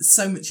glasses. It's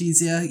so much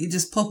easier. You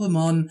just pop them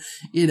on,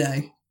 you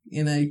know,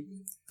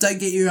 don't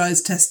get your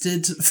eyes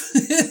tested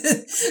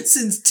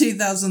since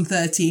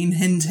 2013.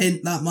 Hint,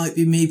 hint, that might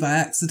be me by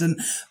accident.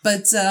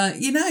 But,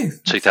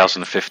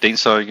 2015,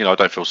 so, I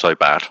don't feel so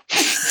bad.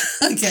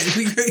 Okay,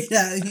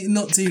 yeah,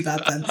 not too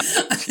bad then.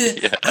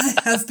 Yeah.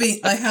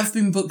 I have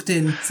been booked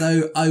in,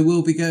 so I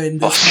will be going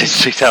this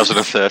Since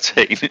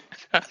 2013.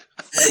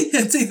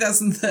 Yeah,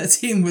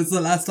 2013 was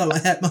the last time I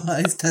had my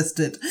eyes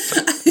tested.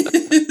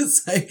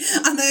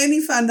 And I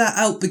only found that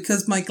out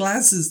because my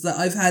glasses that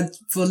I've had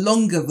for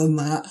longer than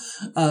that,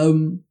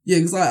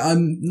 because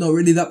I'm not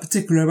really that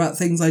particular about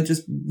things. I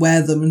just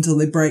wear them until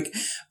they break.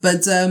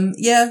 But,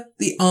 the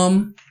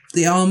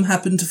arm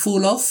happened to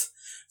fall off.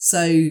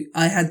 So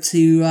I had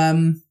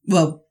to,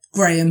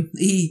 Graham,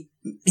 he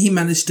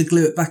managed to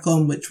glue it back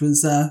on, which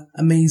was,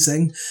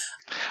 amazing.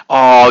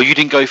 Oh, you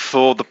didn't go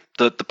for the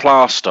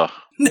plaster.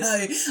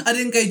 No, I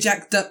didn't go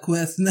Jack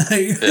Duckworth. No,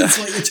 that's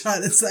what you're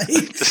trying to say.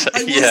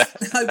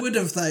 I would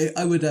have though.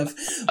 I would have.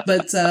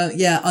 But,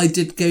 I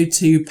did go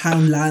to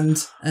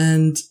Poundland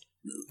and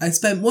I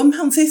spent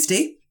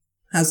 £1.50.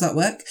 How's that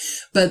work?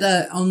 But,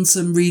 on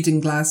some reading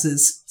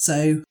glasses.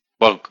 So.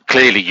 Well,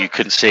 clearly you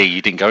couldn't see.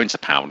 You didn't go into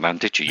Poundland,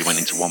 did you? You went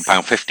into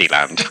 £1.50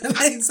 land.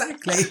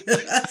 Exactly.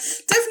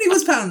 Definitely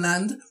was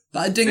Poundland,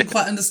 but I didn't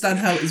quite understand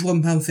how it was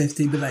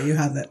 £1.50, but there you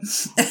have it.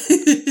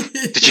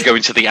 Did you go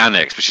into the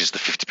annex, which is the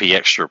 50p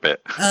extra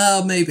bit?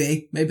 Oh,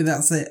 maybe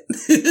that's it.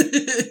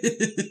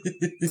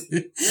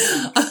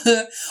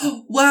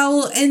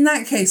 Well, in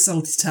that case,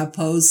 Salty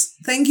Tadpoles,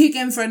 thank you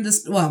again for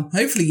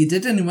hopefully you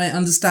did anyway,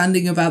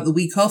 understanding about the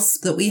week off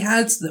that we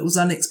had that was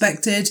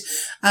unexpected.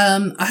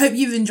 I hope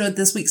you've enjoyed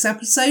this week's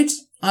episode.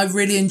 I've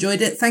really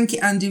enjoyed it. Thank you,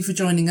 Andy, for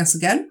joining us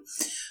again.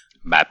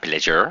 My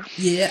pleasure.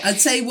 Yeah,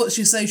 I'd say what's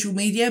your social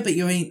media, but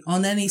you ain't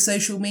on any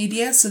social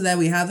media, so there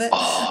we have it.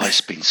 Oh,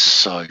 it's been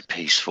so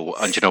peaceful.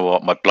 And you know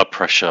what? My blood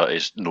pressure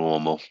is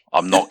normal.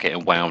 I'm not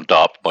getting wound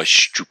up by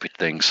stupid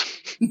things.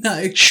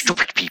 No.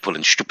 Stupid people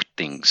and stupid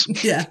things.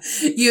 Yeah.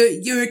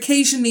 You're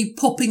occasionally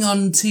popping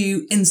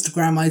onto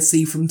Instagram, I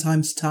see, from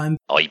time to time.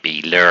 I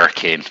be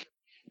lurking.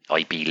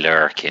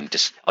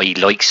 Just, I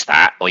likes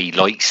that.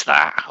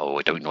 Oh,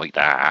 I don't like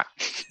that.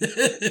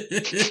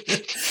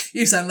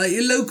 You sound like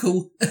you're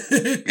local.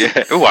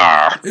 Yeah,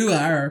 ooh-ah.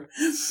 Ooh-ah.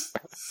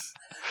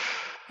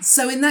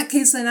 So in that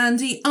case then,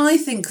 Andy, I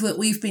think that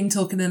we've been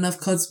talking enough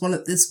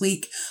Codswallop this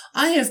week.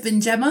 I have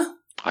been Gemma.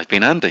 I've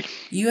been Andy.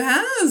 You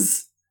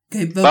have.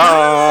 Okay, Bye.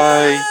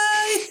 bye-bye.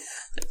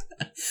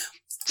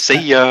 See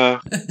ya.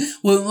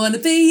 Won't want to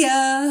be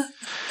ya.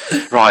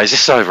 Right, is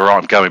this over?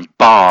 I'm going.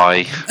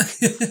 Bye.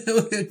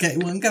 Okay,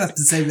 well, I'm going to have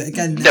to save it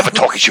again now. Never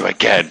talking to you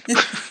again.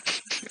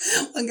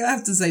 I'm going to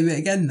have to save it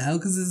again now,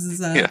 because this is...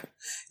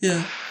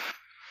 Yeah.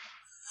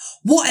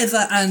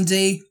 Whatever,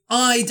 Andy.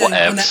 I don't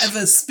want to Whatevs.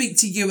 ever speak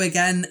to you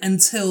again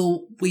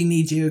until we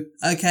need you,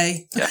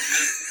 okay? Yeah.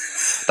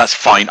 That's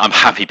fine. I'm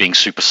happy being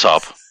super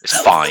sub. It's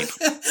fine.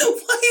 Why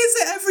is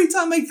it every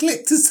time I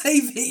click to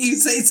save it, you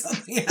say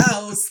something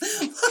else?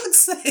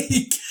 Fuck's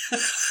sake.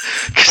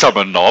 Because I'm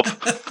a knob.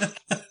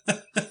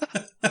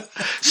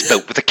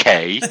 Spelt with a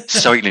K.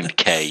 Silent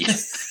K.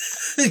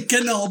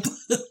 Gnob.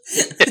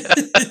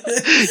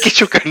 Get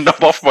your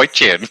knob off my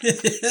chin.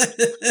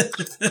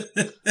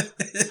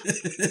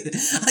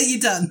 Are you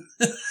done?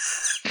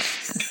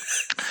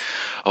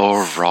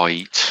 All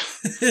right.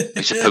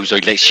 I suppose I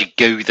let you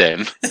go then.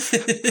 I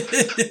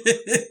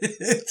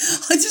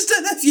just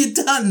don't know if you're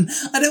done.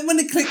 I don't want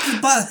to click the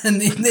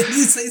button and then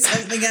you say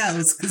something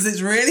else because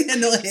it's really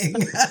annoying.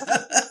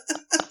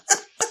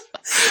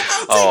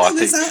 I'll take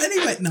this out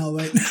anyway. No, I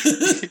won't.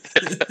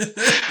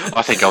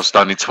 I think I was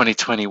done in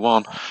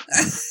 2021.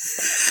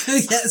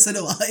 Yeah, so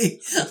do I.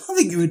 I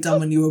think you were done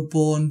when you were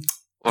born.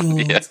 God.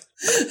 Yeah.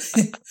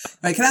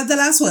 Right, can I have the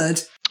last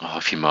word? Oh,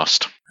 if you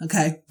must.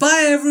 Okay.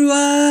 Bye,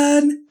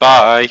 everyone.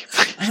 Bye.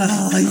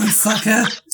 Oh, you fucker.